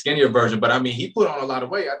he's just the skinnier version. But I mean, he put on a lot of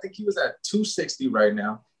weight. I think he was at 260 right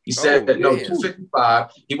now. He said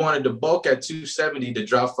 255. He wanted to bulk at 270 to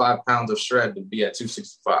drop 5 pounds of shred to be at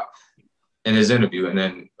 265 in his interview. And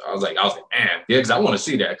then I was like, man, yeah, because I want to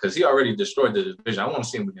see that because he already destroyed the division. I want to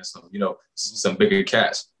see him against some bigger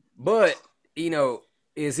cats. But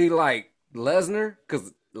is he like Lesnar?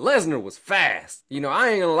 Because Lesnar was fast. I ain't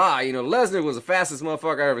gonna lie. Lesnar was the fastest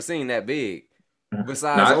motherfucker I ever seen that big.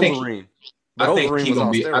 Besides Overeem. I think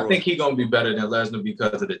he's gonna be better than Lesnar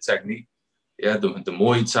because of the technique. Yeah, the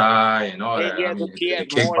Muay Thai and all that. The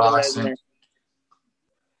kickboxing.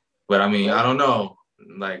 But I mean, I don't know.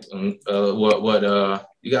 Like, what?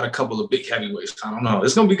 You got a couple of big heavyweights. I don't know.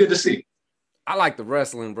 It's gonna be good to see. I like the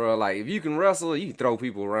wrestling, bro. Like, if you can wrestle, you can throw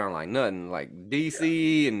people around like nothing. Like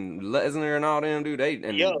DC and Lesnar and all them, dude.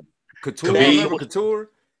 Couture. Remember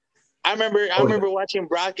Couture? I remember watching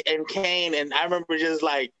Brock and Kane, and I remember just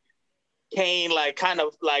like Kane, like kind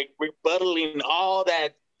of like rebuttaling all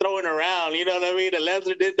that throwing around. You know what I mean? And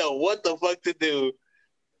Lesnar didn't know what the fuck to do.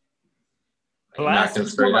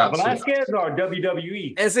 Velasquez or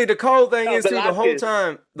WWE? And see, the cold thing is too, the whole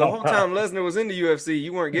time Lesnar was in the UFC,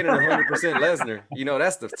 you weren't getting 100% Lesnar.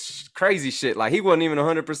 That's the crazy shit. Like, he wasn't even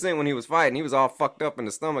 100% when he was fighting. He was all fucked up in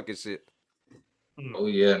the stomach and shit. Oh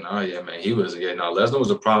yeah, man. He was Lesnar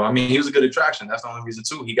was a problem. I mean, he was a good attraction. That's the only reason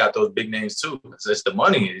too. He got those big names too. It's the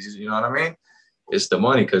money. You know what I mean? It's the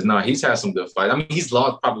money because he's had some good fights. I mean, he's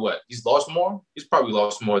lost probably what? He's lost more. He's probably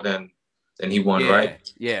lost more than he won,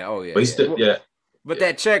 right? Yeah. Oh yeah. But he's still But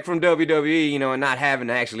that check from WWE, and not having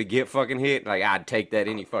to actually get fucking hit, like I'd take that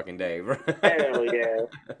any fucking day, bro. Hell yeah.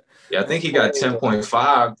 Yeah, I think he got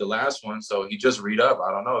 10.5 the last one, so he just re-up. I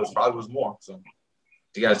don't know. It probably was more. So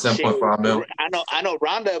he got 10.5 million. I know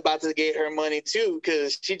Rhonda about to get her money too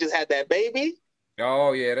because she just had that baby.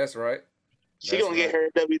 Oh yeah, that's right. She gonna get her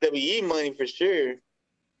WWE money for sure.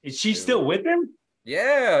 Is she still with him?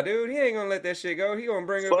 Yeah, dude. He ain't gonna let that shit go. He gonna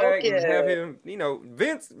bring her back and have him.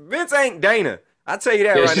 Vince ain't Dana. I tell you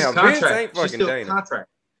that right now. Vince ain't fucking Dana. Contract.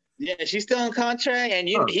 Yeah, she's still on contract, and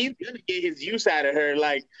he's gonna get his use out of her.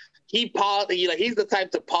 Like he paused. He's the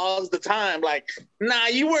type to pause the time. Like, nah,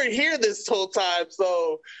 you weren't here this whole time,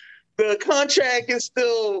 so the contract is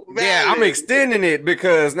still valid. Yeah, I'm extending it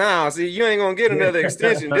because now, see, you ain't gonna get another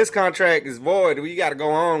extension. This contract is void. We got to go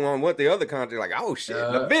on what the other contract. Like, oh shit,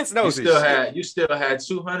 Vince knows his shit. You still had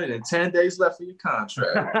 210 days left for your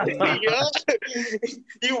contract.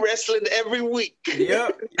 You wrestling every week.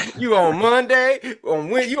 Yep. You on Monday, you on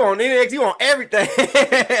NXT, you on everything.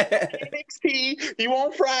 NXT, you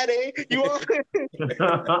on Friday, you on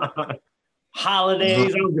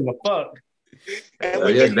holidays. I don't give a fuck. They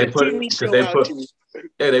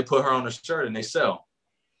put her on a shirt and they sell.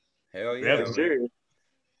 Hell yeah. Sure.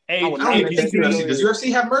 Hey, does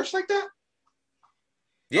UFC have merch like that?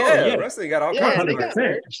 Yeah, wrestling got all kinds of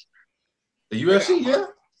merch. The UFC,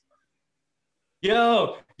 yeah.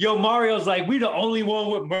 Yo, Mario's like, we the only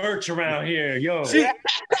one with merch around here. Yo.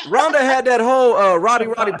 Rhonda had that whole Roddy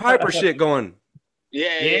Piper shit going.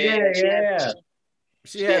 Yeah.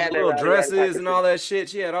 She had little dresses and all that shit.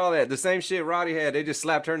 She had all that. The same shit Roddy had. They just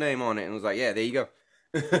slapped her name on it and was like, yeah, there you go.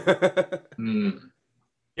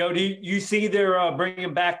 Yo, do you see they're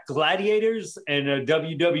bringing back gladiators and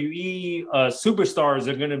WWE superstars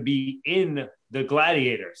are going to be in the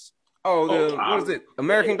gladiators. Oh, what is it?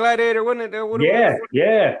 American Gladiator, wasn't it?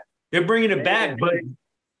 Yeah. They're bringing it back, but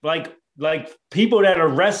like people that are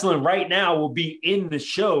wrestling right now will be in the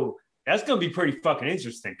show. That's going to be pretty fucking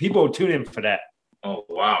interesting. People will tune in for that. Oh,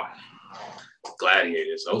 wow.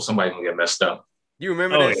 Gladiators. Oh, somebody's going to get messed up. You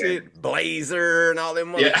remember that shit? Blazer and all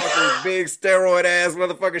them motherfuckers, big steroid ass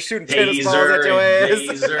motherfuckers shooting tennis balls at your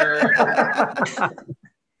ass.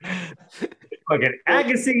 Fucking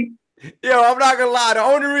Agassi. Yo, I'm not gonna lie. The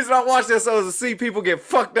only reason I watch that show is to see people get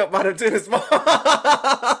fucked up by the tennis ball.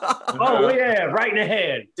 Oh yeah, right in the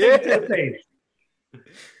head. Yeah.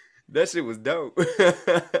 That shit was dope.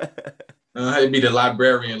 It'd be the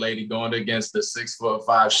librarian lady going against the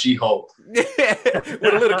 6'5" She-Hulk.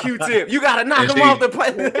 With a little Q-tip. You gotta knock him off the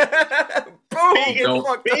plate. Boom.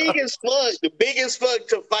 Big as fuck. The biggest fuck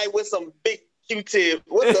to fight with some big Q-tip.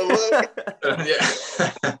 What the fuck?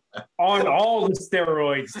 Yeah. On all the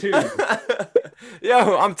steroids too.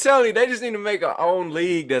 Yo, I'm telling you, they just need to make our own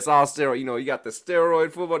league that's all steroid. You know, you got the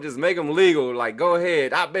steroid football. Just make them legal. Like, go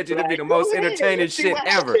ahead. I bet you it'd be the most entertaining shit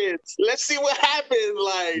ever. Let's see what happens.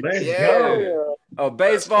 Like, Let's go. A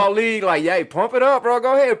baseball league, like, yeah, pump it up, bro.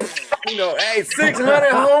 Go ahead. You know, hey, 600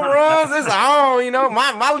 home runs. It's on. You know,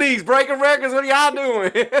 my league's breaking records. What are y'all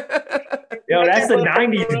doing? Yo, that's the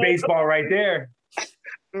 90s baseball right there.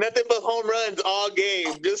 Nothing but home runs all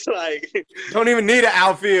game. Just like don't even need an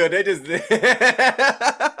outfield. They just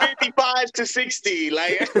 55 to 60.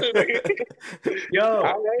 Like,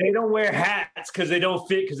 yo, they don't wear hats because they don't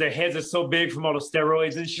fit because their heads are so big from all the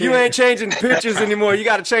steroids and shit. You ain't changing pitchers anymore. You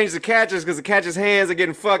got to change the catchers because the catchers' hands are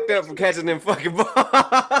getting fucked up from catching them fucking balls.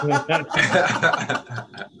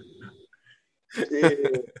 yeah.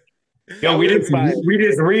 Yo, we just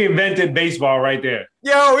reinvented baseball right there.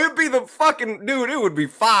 Yo, it'd be the fucking dude. It would be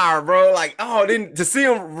fire, bro. Like, oh, then to see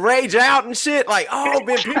them rage out and shit. Like, oh,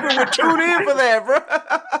 man, people would tune in for that, bro.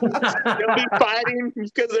 They'll be fighting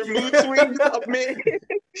because their mood swings up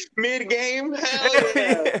mid game. Hell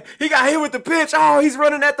yeah! He got hit with the pitch. Oh, he's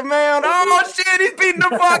running at the mound. Oh shit, he's beating the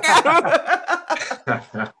fuck out of him.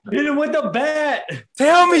 Hit him with the bat.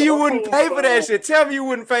 Tell me you wouldn't pay for that shit. Tell me you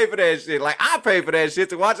wouldn't pay for that shit. Like, I pay for that shit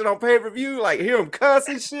to watch it on pay-per-view. Like, hear him cuss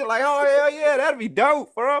and shit. Like, oh hell yeah, that'd be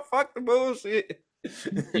dope, bro. Fuck the bullshit.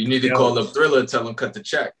 You need to call up Thriller and tell him cut the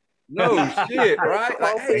check. No shit, right?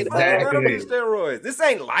 Like, hey, Exactly. steroids. This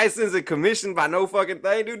ain't licensed and commissioned by no fucking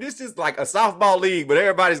thing, dude. This is like a softball league, but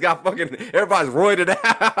everybody's roided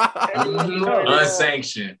out.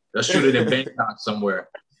 Unsanctioned. They'll shoot it in Bangkok somewhere.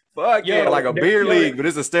 Fuck yeah, like a beer league, but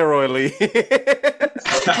it's a steroid league.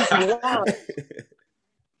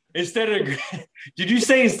 Did you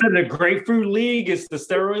say instead of the grapefruit league, it's the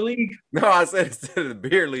steroid league? No, I said instead of the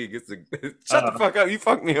beer league, shut the fuck up. You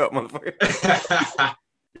fucked me up, motherfucker.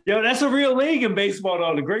 Yo, that's a real league in baseball,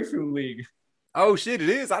 though, the grapefruit league. Oh shit, it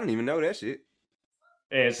is. I didn't even know that shit.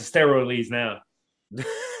 Yeah, it's a steroid league now.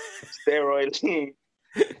 Steroid league.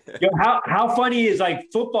 Yo, how funny is like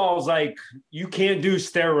football's like you can't do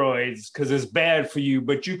steroids because it's bad for you,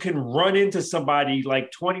 but you can run into somebody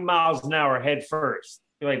like 20 miles an hour head first.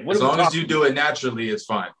 You're like, what as long as you do it naturally, it's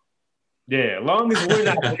fine. Yeah, as long as we're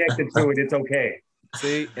not connected to it, it's okay.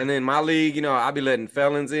 See, and then my league, you know, I be letting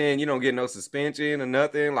felons in. You don't get no suspension or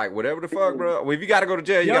nothing. Like, whatever the fuck, bro. Well, if you got to go to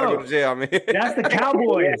jail, you got to go to jail, man. That's the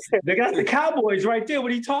Cowboys. They got the Cowboys right there.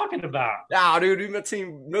 What are you talking about? Nah, dude, my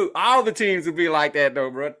team, no, all the teams would be like that, though,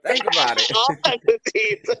 bro. Think about it. All the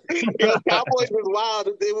teams. Yo, Cowboys was wild.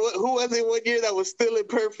 Who was it one year that was still in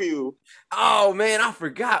perfume? Oh, man, I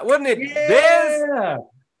forgot. Wasn't it Dez? Yeah.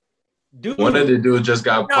 Dude. One of the dudes just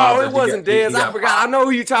got No, popped. it wasn't Dez. I forgot. Popped. I know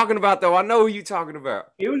who you talking about, though. I know who you talking about.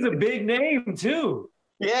 It was a big name, too.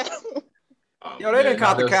 Yeah. Yo, they done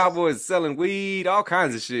caught the Cowboys selling weed, all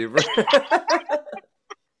kinds of shit, bro.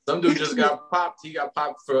 Some dude just got popped. He got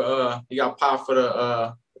popped for I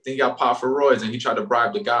think he got popped for roids, and he tried to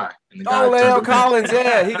bribe the guy. And the guy La'el Collins,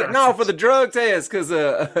 yeah. For the drug test, because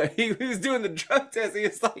he was doing the drug test. He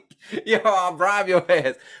was like, yo, I'll bribe your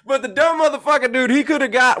ass. But the dumb motherfucker, dude, he could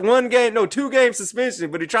have got 2-game suspension,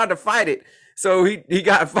 but he tried to fight it. So he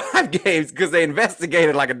got 5 games because they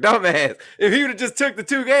investigated like a dumbass. If he would have just took the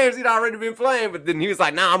 2 games, he'd already been playing. But then he was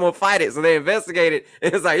like, nah, I'm going to fight it. So they investigated.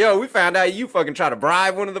 And it's like, yo, we found out you fucking try to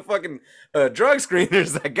bribe one of the fucking drug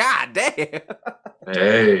screeners. Like, god damn.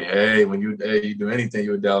 Hey, when you do anything,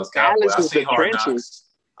 you're a Dallas Cowboy. I see Hard Knocks.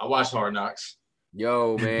 I watch Hard Knocks.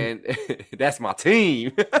 Yo, man, that's my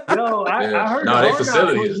team. Yo, I heard the their Hard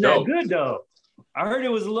facility Knocks is wasn't that dope. good though. I heard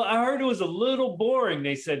it was a little boring.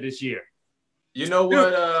 They said this year. You know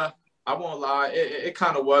what? I won't lie. It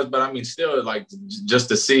kind of was, but I mean, still, like just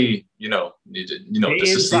to see, just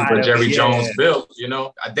to see what Jerry Jones built. You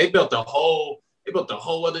know, they built the whole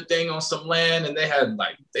other thing on some land, and they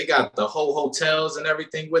got the whole hotels and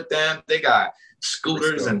everything with them. They got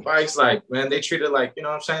scooters and bikes. Like, man, they treat it like, you know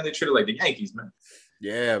what I'm saying? They treat it like the Yankees, man.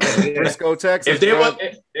 Yeah, man. Frisco, Texas.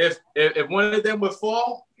 If one of them would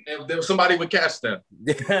fall, if there was somebody would catch them.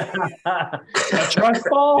 Trust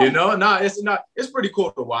ball? It's pretty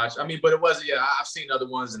cool to watch. I mean, but it wasn't. Yeah, I've seen other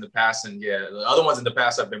ones in the past, and yeah, the other ones in the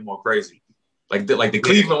past have been more crazy. Like the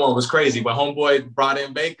Cleveland one was crazy, but homeboy brought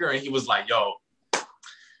in Baker, and he was like, "Yo,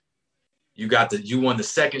 you won the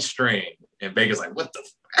second string," and Baker's like, "What the?"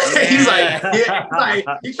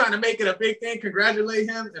 He's trying to make it a big thing, congratulate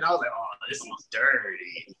him, and I was like, "Oh, this one's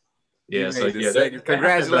dirty." Yeah, You so made the yeah, second.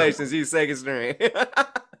 Congratulations, you second string.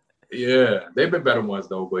 yeah, they've been better ones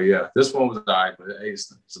though, but yeah, this one was all right. But hey,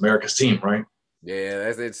 it's America's team, right? Yeah,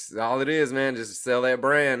 it's all it is, man. Just sell that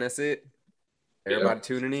brand. That's it. Everybody Yeah.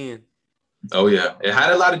 tuning in. Oh yeah, it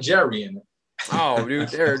had a lot of Jerry in it. Oh,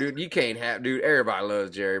 dude, you can't have, dude. Everybody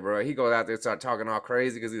loves Jerry, bro. He goes out there and start talking all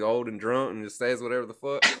crazy because he's old and drunk and just says whatever the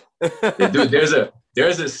fuck. Yeah, dude,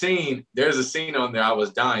 there's a scene on there. I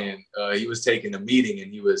was dying. He was taking a meeting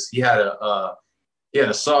and he had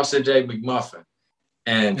a sausage egg McMuffin,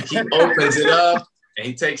 and he opens it up and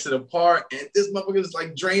he takes it apart, and this motherfucker is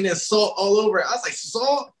like draining salt all over it. I was like,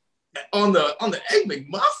 salt on the egg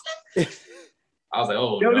McMuffin. I was like,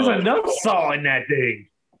 oh, Yo, no. there's enough salt in that thing.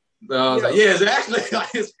 I was like, yeah, it's actually like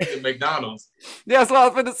it's McDonald's. Yeah, that's what I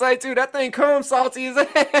was going to say too. That thing comes salty as hell.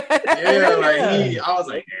 Yeah, I was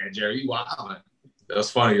like, yeah, Jerry, you wild. That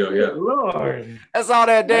was funny though, yeah. Lord. That's all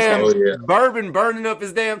that damn yeah. bourbon burning up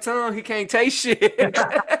his damn tongue. He can't taste shit.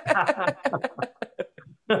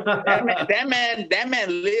 That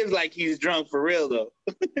man lives like he's drunk for real though.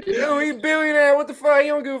 Dude, he billionaire. What the fuck? He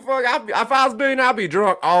don't give a fuck. If I was billionaire, I'd be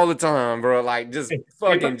drunk all the time, bro. Like just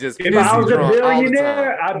fucking just. If I was a drunk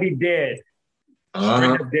billionaire, I'd be dead.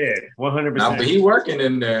 Uh-huh. Dead, 100%. Now, but he working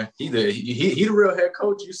in there. He the real head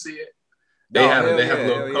coach. You see it. They have a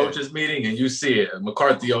little coaches meeting, and you see it.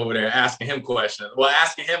 McCarthy over there asking him questions. Well,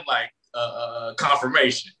 asking him like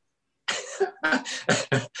confirmation.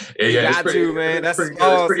 You got to, man. That's his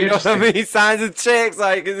boss. You know what I mean? He signs his checks.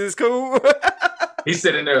 Like, is this cool? He's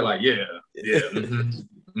sitting there like, yeah,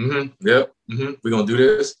 yep, we're gonna do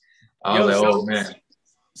this. I was like, oh man.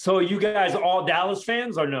 So you guys all Dallas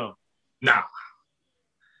fans or no? Nah.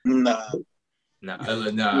 Nah.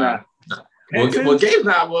 Well, Gabe's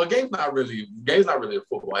not really a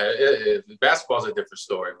football. Basketball's a different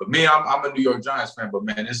story. But me, I'm a New York Giants fan. But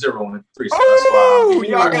man, it's 0-3. So that's why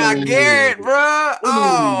y'all got Garrett, bro.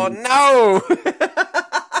 Oh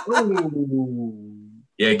no.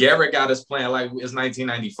 Yeah, Garrett got us playing like it's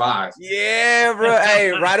 1995. Yeah, bro.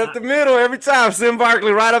 Hey, right up the middle every time. Sim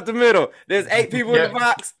Barkley right up the middle. There's 8 people in the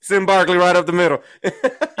box. Sim Barkley right up the middle.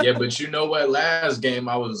 Yeah, but you know what? Our last game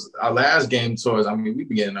towards, I mean, we've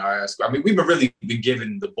been getting our ass. I mean, we've really been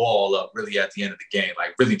giving the ball up really at the end of the game,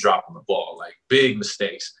 like really dropping the ball, like big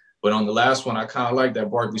mistakes. But on the last one, I kind of like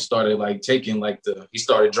that Barkley started like taking like he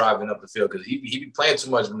started driving up the field because he be playing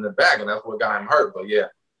too much in the back, and that's what got him hurt. But yeah.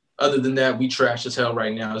 Other than that, we trash as hell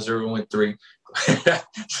right now, 0-3.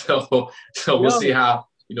 so we'll see how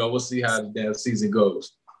the damn season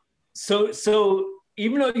goes. So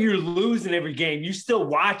even though you're losing every game, you still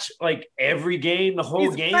watch like every game, the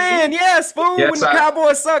whole game. Man, yes, fool. Yes, when the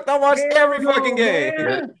Cowboys sucked, I watched every fucking game.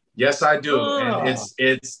 Yeah. Yes, I do, and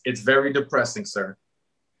it's very depressing, sir.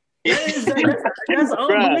 That's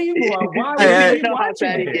unbelievable. Why would you be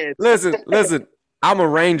watching it? Listen. I'm a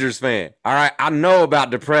Rangers fan. All right. I know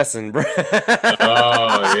about depressing, bro.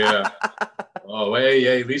 Oh, yeah. Oh,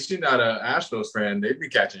 hey, at least you're not an Astros fan. They be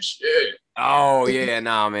catching shit. Oh, yeah.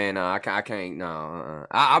 Nah, man. No, I can't. No.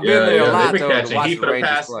 I've been there a lot, they've been though. Catching heat for the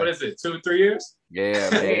past, what is it, 2-3 years?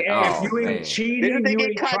 Yeah, man. If you ain't cheating, you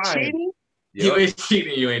ain't trying. You ain't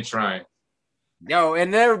cheating, you ain't trying. Yo,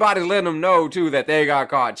 and everybody's letting them know, too, that they got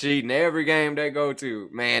caught cheating. Every game they go to,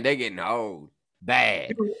 man, they getting old.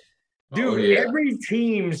 Bad. Dude, every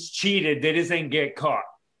team's cheated that doesn't get caught.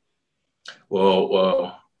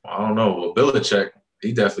 Well, I don't know. Well, Belichick,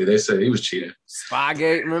 they said he was cheating.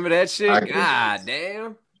 Spygate, remember that shit? God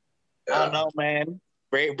damn. I don't know, man.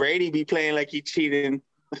 Brady be playing like he cheating.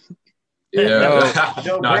 Yeah, no,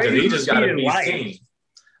 because he just got a beat team.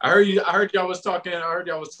 I heard y'all was talking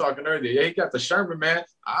earlier. Yeah, he got the Sherman, man.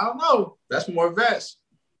 I don't know. That's more vets.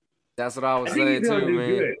 That's what I was saying too,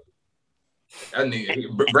 man. Good.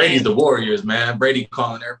 Brady's the Warriors, man. Brady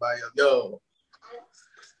calling everybody up, yo.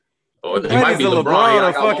 Or he might be LeBron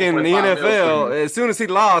of fucking the NFL. As soon as he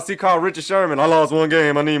lost, he called Richard Sherman. I lost one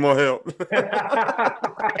game. I need more help.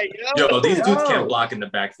 Yo, these dudes can't block in the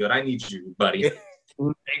backfield. I need you, buddy.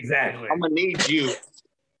 Exactly. I'm gonna need you.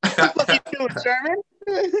 What you doing, Sherman?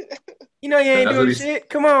 You know you ain't doing shit.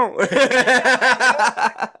 Come on.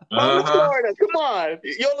 Florida. Come on.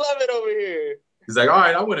 You'll love it over here. He's like, all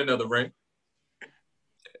right, I win another ring.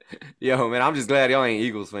 Yo, man, I'm just glad y'all ain't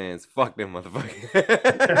Eagles fans. Fuck them motherfuckers.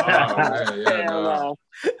 No.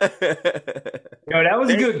 Yo, that was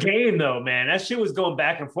a good game, though, man. That shit was going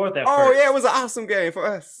back and forth at first. Oh, yeah, it was an awesome game for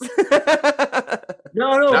us.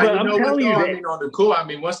 No, but I'm telling you. I mean, on the cool, I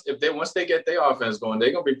mean, once they get their offense going,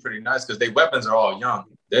 they're going to be pretty nice because their weapons are all young.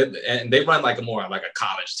 And they run like a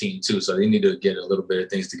college team, too, so they need to get a little bit of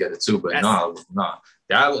things together, too. But no.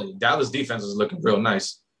 Dallas defense is looking real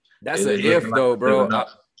nice. That's an if, though, bro.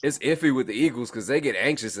 It's iffy with the Eagles because they get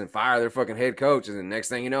anxious and fire their fucking head coach, and the next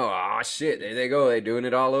thing you know, oh shit, there they go, they doing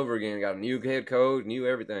it all over again. Got a new head coach, new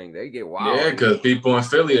everything. They get wild. Yeah, because people in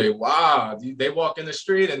Philly, they walk in the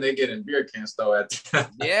street and they get in beer cans though.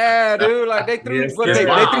 Yeah, dude, like they threw, they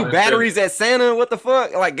threw batteries at Santa. What the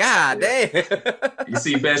fuck? Like, god damn. You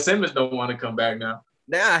see, Ben Simmons don't want to come back now.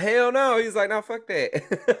 Nah, hell no. He's like, nah, fuck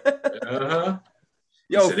that.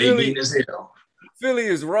 Yo, Philly as hell. Philly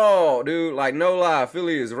is raw, dude. Like, no lie,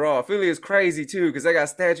 Philly is raw. Philly is crazy, too, because they got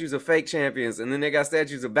statues of fake champions, and then they got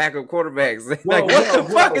statues of backup quarterbacks. Like, what the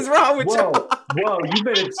fuck is wrong with y'all? Whoa, you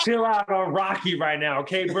better chill out on Rocky right now,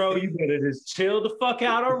 okay, bro? You better just chill the fuck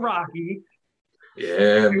out on Rocky.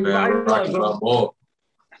 Yeah, man. Rocky's my boy.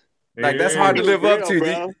 Like, that's hard to live up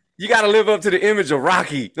to. You got to live up to the image of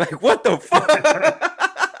Rocky. Like, what the fuck?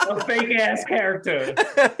 A fake-ass character.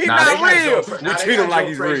 He's not real. We treat him like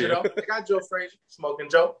he's real. They got Joe Frazier, Smoking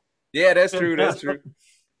Joe. Yeah, that's true. That's true.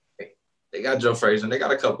 They got Joe Frazier, and they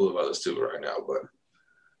got a couple of others too right now. But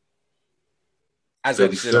I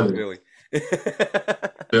said shit on Philly.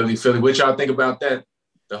 Philly. What y'all think about that?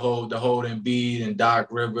 The whole Embiid and Doc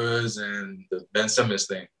Rivers and the Ben Simmons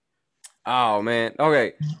thing. Oh man.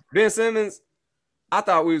 Okay, Ben Simmons. I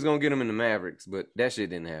thought we was gonna get him in the Mavericks, but that shit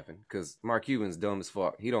didn't happen because Mark Cuban's dumb as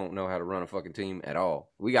fuck. He don't know how to run a fucking team at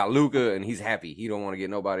all. We got Luka and he's happy. He don't want to get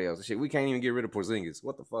nobody else. Shit, we can't even get rid of Porzingis.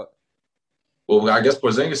 What the fuck? Well, I guess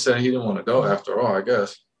Porzingis said he didn't want to go after all. I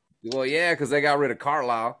guess. Well, yeah, because they got rid of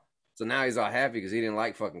Carlisle, so now he's all happy because he didn't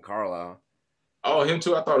like fucking Carlisle. Oh, him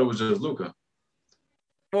too. I thought it was just Luka.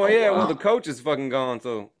 Well, yeah. Wow. Well, the coach is fucking gone,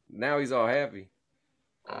 so now he's all happy.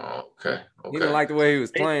 Oh, okay. He didn't like the way he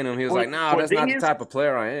was playing him. He was like, "Nah, that's not the type of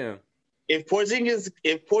player I am." If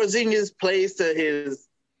Porzingis plays to his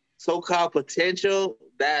so-called potential,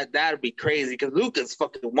 that'd be crazy. Because Luka's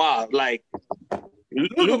fucking wild. Like,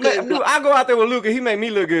 Luka, I go out there with Luka. He made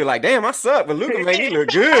me look good. Like, damn, I suck, but Luka made me look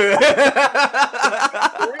good.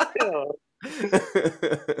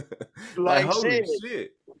 Like holy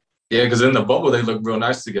shit. Yeah, because in the bubble they looked real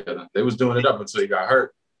nice together. They was doing it up until he got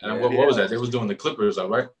hurt. And what was that? They was doing the Clippers, all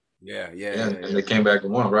right? Yeah. And they came back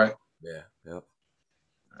and won, right? Yeah, yep.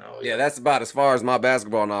 Oh, yeah, that's about as far as my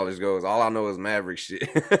basketball knowledge goes. All I know is Maverick shit.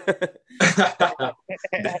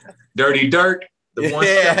 Dirty Dirk.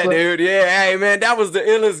 Yeah, dude. Yeah, hey, man, that was the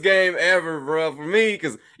illest game ever, bro, for me.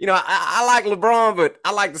 Because, you know, I like LeBron, but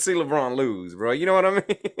I like to see LeBron lose, bro. You know what I mean?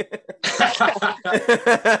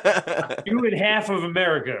 You and half of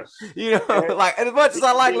America. You know, like, as much as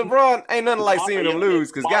I like LeBron, ain't nothing like seeing him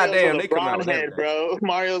lose. Because, goddamn, they come out head, bro.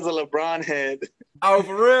 Mario's a LeBron head. Oh,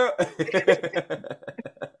 for real?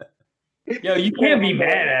 Yo, you can't be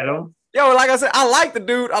mad at him. Yo, like I said, I like the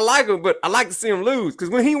dude. I like him, but I like to see him lose. Because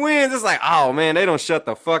when he wins, it's like, oh, man, they don't shut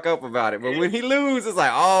the fuck up about it. But when he loses, it's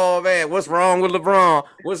like, oh, man, what's wrong with LeBron?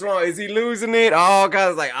 What's wrong? Is he losing it? All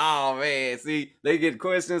kinds of like, oh, man. See, they get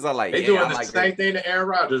questions. I'm like, they doing the same thing to Aaron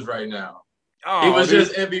Rodgers right now. Oh, he was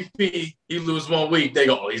just MVP. He lose 1 week. They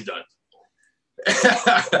go, oh, he's done.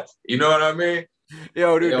 You know what I mean?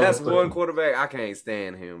 Yo, dude, that's one quarterback. I can't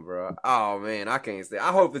stand him, bro. Oh, man, I can't stand.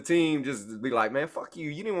 I hope the team just be like, man, fuck you.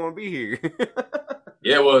 You didn't want to be here.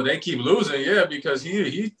 Yeah, well, they keep losing, because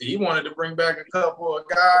he wanted to bring back a couple of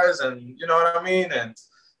guys, and you know what I mean? And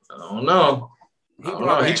I don't know. He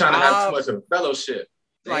trying to have too much of a fellowship.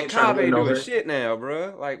 Like, Cobb ain't doing shit now,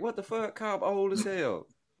 bro. Like, what the fuck? Cobb old as hell.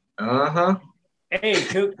 Uh-huh. Hey,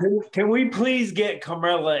 can we please get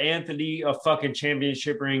Carmelo Anthony a fucking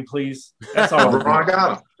championship ring, please? That's all. LeBron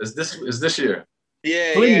got him. Is this year?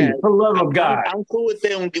 Yeah, please, for the love of God. I'm cool with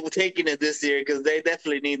them taking it this year because they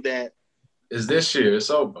definitely need that. It's this year. It's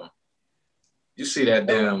over. You see that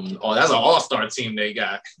damn? Oh, that's an all-star team they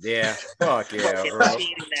got. Yeah, fuck yeah, bro.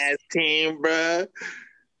 Cheating ass team, bro.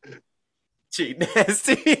 Cheating ass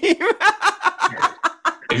team.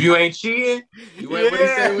 If you ain't cheating, you ain't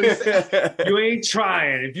what he said. You ain't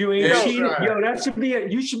trying. If you ain't cheating, that should be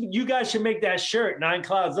you guys should make that shirt 9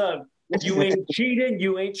 clouds up. You ain't cheating,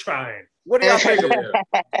 you ain't trying. What do y'all think of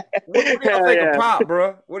what do y'all think of Pop,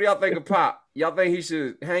 bro? What do y'all think of Pop? Y'all think he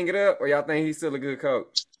should hang it up, or y'all think he's still a good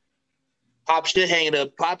coach? Pop should hang it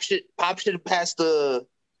up. Pop should have passed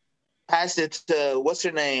it to what's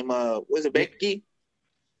her name? Was it Becky?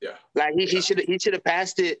 Yeah. Like he should have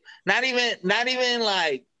passed it. Not even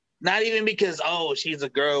because she's a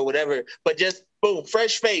girl, whatever, but just boom,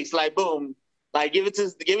 fresh face, like boom, like give it to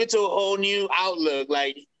a whole new outlook,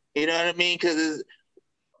 like you know what I mean? Because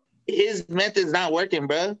his method's not working,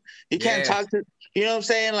 bro. You can't talk to, you know what I'm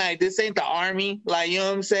saying? Like this ain't the army, like you know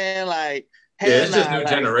what I'm saying? Like it's just new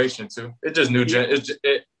generation too. It's just new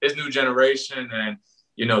it's new generation, and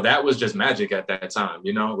you know that was just magic at that time.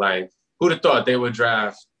 You know, like who'd have thought they would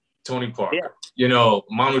draft Tony Parker, Yeah. you know,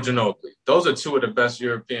 Manu Ginobili. Those are two of the best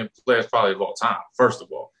European players probably of all time, first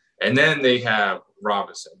of all. And then they have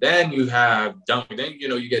Robinson. Then you have Duncan. Then, you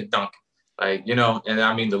know, you get Duncan. Like, you know, and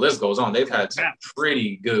I mean, the list goes on. They've had some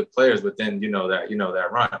pretty good players within, that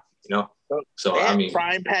run, you know. So, I mean.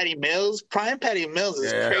 Prime Patty Mills. Prime Patty Mills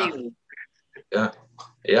is crazy. Yeah.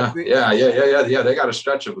 They got a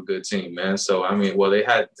stretch of a good team, man. So, I mean, well, they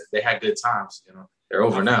had good times, you know. They're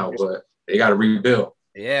over now, but they got to rebuild.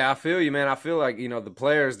 Yeah, I feel you, man. I feel like, you know, the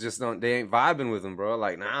players just they ain't vibing with him, bro.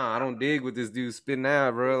 Like, nah, I don't dig what this dude spitting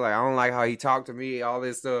out, bro. Like, I don't like how he talked to me, all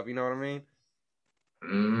this stuff. You know what I mean?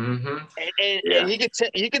 Mm-hmm. And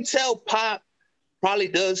you can tell Pop probably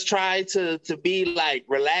does try to be like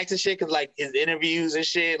relaxed and shit, because like his interviews and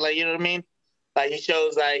shit, like, you know what I mean? Like, he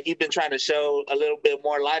shows like he's been trying to show a little bit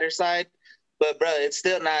more lighter side, but bro, it's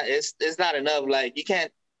still not. It's not enough. Like, you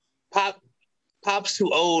can't. Pop's too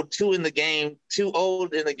old in the game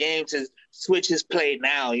to switch his play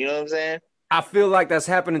now. You know what I'm saying? I feel like that's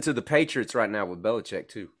happening to the Patriots right now with Belichick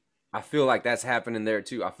too. I feel like that's happening there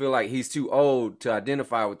too. I feel like he's too old to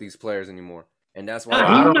identify with these players anymore, and that's why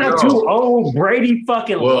he's not too old. Brady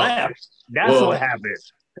fucking left. That's what happened.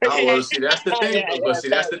 See, that's the thing.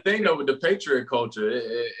 That's the thing though with the Patriot culture.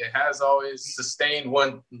 It has always sustained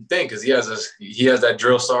one thing, because he has that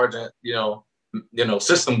drill sergeant, you know,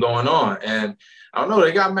 system going on. And I don't know,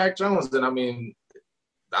 they got Mac Jones, and I mean,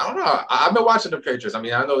 I don't know. I've been watching the Patriots. I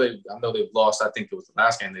mean, I know they've lost. I think it was the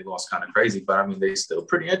last game they lost kind of crazy, but I mean, they still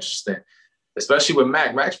pretty interesting, especially with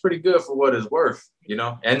Mac. Mac's pretty good for what it's worth, you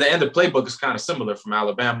know. And the playbook is kind of similar from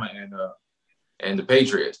Alabama and the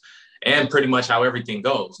Patriots, and pretty much how everything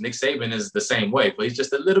goes. Nick Saban is the same way, but he's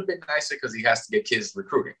just a little bit nicer because he has to get kids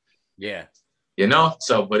recruiting. Yeah. You know,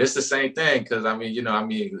 so, but it's the same thing, because I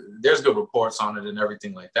mean, there's good reports on it and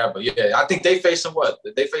everything like that. But yeah, I think they facing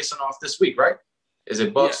off this week, right? Is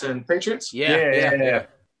it Bucks and Patriots? Yeah.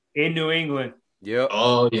 In New England. Yep.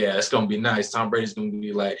 Oh yeah, it's gonna be nice. Tom Brady's gonna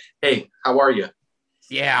be like, "Hey, how are you?"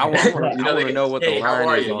 Yeah, I want to know what the line how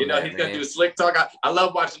are is you? on You know, that, he's gonna man. do slick talk. I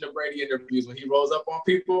love watching the Brady interviews when he rolls up on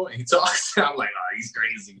people and he talks. I'm like, oh, he's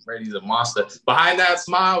crazy. Brady's a monster. Behind that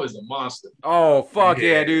smile is a monster. Oh, fuck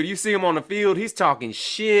yeah, dude. You see him on the field, he's talking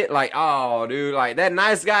shit. Like, oh, dude, like that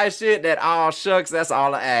nice guy shit, that oh shucks, that's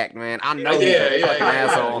all an act, man. I know he's a fucking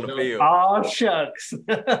asshole on the field. Oh, shucks.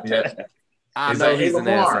 Yeah. I know he's an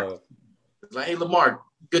Lamar. asshole. He's like, hey, Lamar,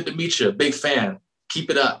 good to meet you. Big fan. Keep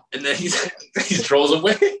it up. And then he strolls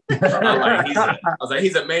away. I was like,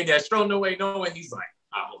 he's a maniac. Strolling away, knowing he's like,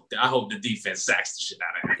 I hope the defense sacks the shit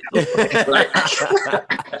out of him.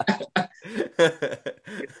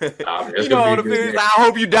 You know, on the field, I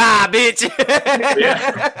hope you die, bitch.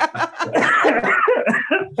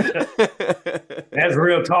 That's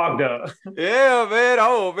real talk, though. Yeah, man.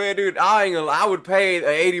 Oh, man, dude. I would pay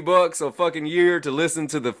 $80 a fucking year to listen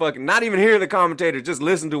to the fucking, not even hear the commentator, just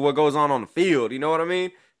listen to what goes on the field. You know what I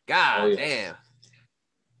mean? God damn.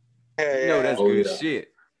 You know that's good shit.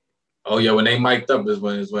 Oh yeah, when they mic'd up is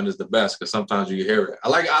when it's the best, because sometimes you hear it. I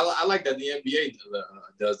like that the NBA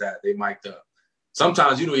does that. They mic'd up.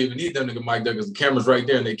 Sometimes you don't even need them to get mic'd up because the camera's right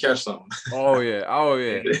there and they catch something. Oh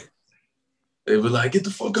yeah. They be like, get the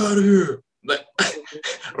fuck out of here. Like,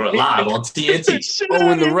 we're live on TNT. Oh,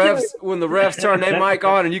 when the refs turn their mic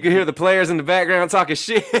on and you can hear the players in the background talking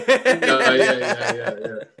shit. Yeah.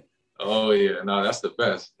 Oh yeah, no, that's the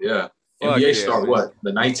best. Yeah. Fuck NBA yeah, start man. what?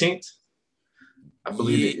 The 19th? I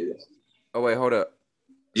believe it is. Oh wait, hold up.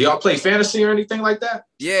 Do y'all play fantasy or anything like that?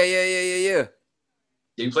 Yeah.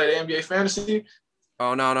 Do you play the NBA fantasy?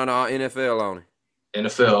 Oh no, NFL only.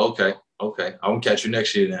 NFL, okay. I'm gonna catch you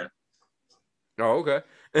next year then. Oh, okay.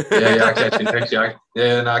 Yeah, I'll catch you next year.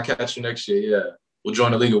 I'll catch you next year. Yeah, we'll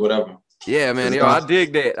join the league or whatever. Yeah, man. Yo, I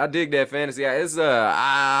dig that fantasy. It's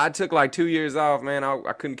I took like 2 years off, man.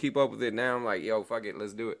 I couldn't keep up with it. Now I'm like, yo, fuck it,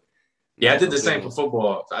 let's do it. Yeah, I did the same for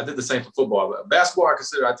football. Basketball,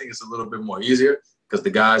 I think it's a little bit more easier because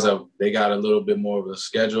the guys they got a little bit more of a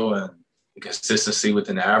schedule, and the consistency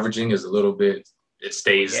within the averaging is a little bit. It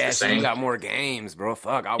stays the same. You got more games, bro.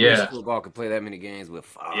 Fuck, I wish football could play that many games with.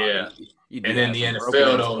 Yeah, and then the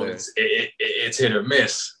NFL though, it's hit or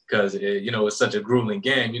miss because it's such a grueling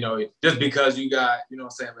game. Just because you got what I'm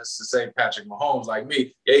saying, let's just say Patrick Mahomes like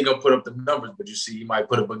me, he gonna put up the numbers, but he might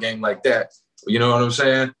put up a game like that. You know what I'm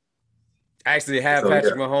saying? Actually, have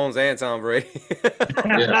Patrick Mahomes and Tom Brady.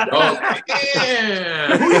 Yeah. Oh,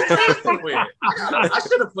 damn. Who you playing with? I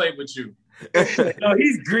should have played with you. No,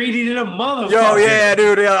 he's greedy to the motherfucker. Yo, yeah,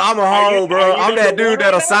 dude. I'm a hoe, bro. I'm that dude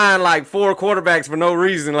that'll sign like 4 quarterbacks for no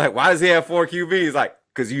reason. Like, why does he have 4 QBs? Like,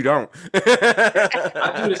 because you don't.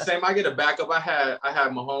 I do the same. I get a backup. I had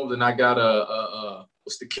Mahomes and I got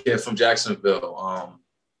what's the kid from Jacksonville?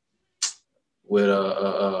 With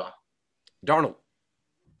Darnold.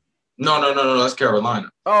 No, that's Carolina.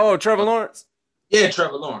 Oh, Trevor Lawrence. Yeah,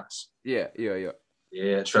 Trevor Lawrence. Yeah.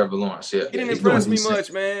 Yeah, Trevor Lawrence. Yeah, He didn't impress me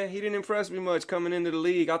much, man. He didn't impress me much coming into the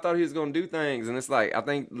league. I thought he was gonna do things, and it's like I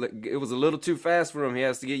think it was a little too fast for him. He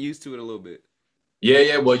has to get used to it a little bit.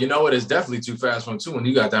 Yeah. Well, you know what? It's definitely too fast for him too. When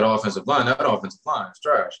you got that offensive line is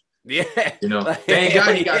trash. Yeah. You know, thank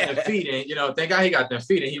God he got them feet in. You know, thank God he got them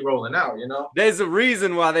feet and he rolling out. You know, there's a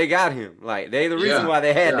reason why they got him. Like they the reason why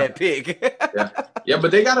they had that pick. yeah,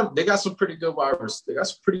 but they got some pretty good wide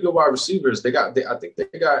receivers. I think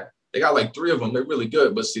they got like 3 of them. They're really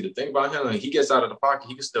good. But see, the thing about him, like, he gets out of the pocket,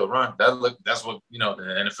 he can still run. That's what the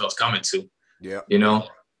NFL's coming to. Yeah. You know,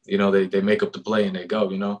 they make up the play and they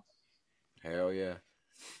go. You know. Hell yeah.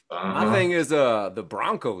 My thing is the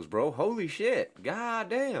Broncos, bro. Holy shit. God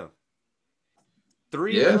damn.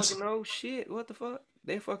 3-0 shit. What the fuck?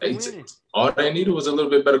 They fucking winning. All they needed was a little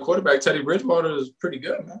bit better quarterback. Teddy Bridgewater is pretty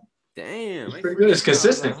good, man. Damn. He's pretty good. It's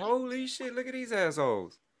consistent. Holy shit. Look at these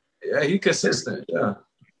assholes. Yeah, he's consistent. Yeah.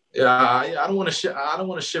 Yeah, I don't want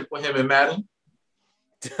to ship with him in Madden.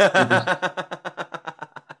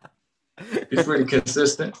 He's pretty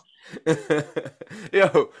consistent.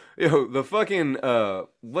 yo, the fucking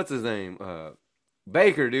what's his name?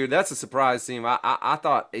 Baker, dude. That's a surprise team. I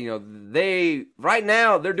thought, they right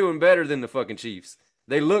now they're doing better than the fucking Chiefs.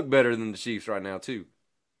 They look better than the Chiefs right now too.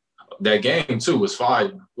 That game too was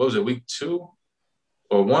fire. What was it, week 2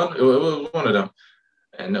 or 1? It was one of them.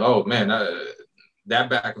 And oh man, that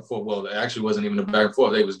back and forth. Well, it actually wasn't even a back and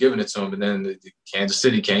forth. They was giving it to him, and then the Kansas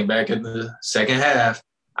City came back in the second half.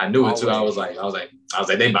 I knew it too. I was like,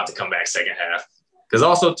 they about to come back second half. Because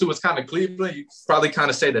also too, it's kind of Cleveland. You probably kind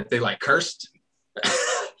of say that they like cursed.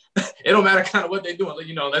 It don't matter kind of what they're doing,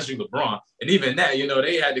 unless you're LeBron. And even that,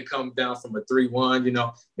 they had to come down from a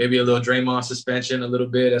 3-1. Maybe a little Draymond suspension, a little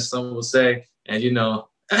bit, as some will say. And other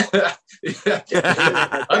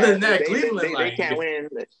than that, Cleveland they can't win.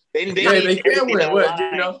 They can't win.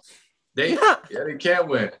 What They can't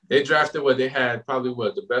win. They drafted they had probably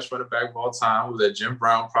the best running back of all time. Was that Jim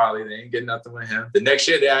Brown? Probably they ain't getting nothing with him. The next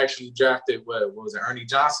year they actually drafted what was it, Ernie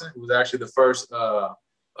Johnson, who was actually the first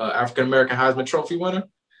African American Heisman Trophy winner,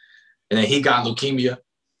 and then he got leukemia.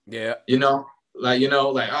 Yeah, they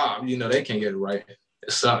can't get it right.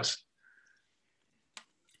 It sucks.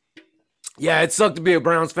 Yeah, it sucked to be a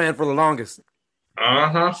Browns fan for the longest.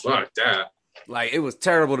 Fuck that. Like, it was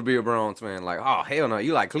terrible to be a Browns fan. Like, oh, hell no.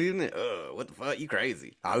 You like Cleveland? What the fuck? You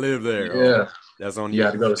crazy. I live there. Yeah. Oh, that's on you. You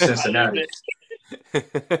got to go to Cincinnati.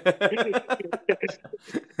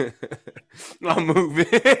 I'm moving.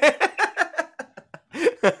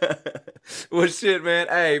 Well, shit, man.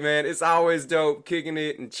 Hey, man, it's always dope kicking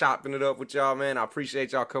it and chopping it up with y'all, man. I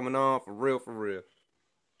appreciate y'all coming on. For real. For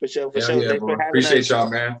sure. Yeah, bro. Appreciate y'all,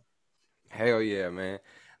 man. Hell yeah, man.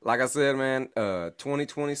 Like I said, man,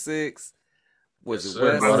 2026 was yes,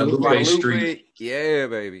 West Guadalupe Street. Yeah,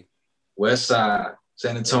 baby. West Side,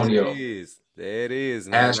 San Antonio. There it is,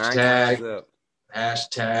 man.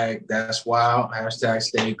 Hashtag that's wild. Hashtag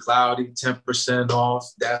stay cloudy. 10% off.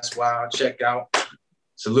 That's wild. Check out.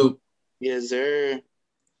 Salute. Yes, sir.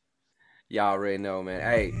 Y'all already know, man.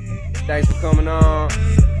 Hey, thanks for coming on.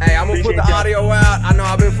 Hey, I'm gonna put the audio out. I know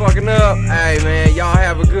I've been fucking up. Hey, man, y'all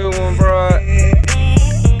have a good one, bro.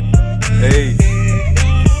 Hey.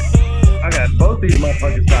 I got both these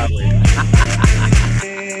motherfuckers sideways.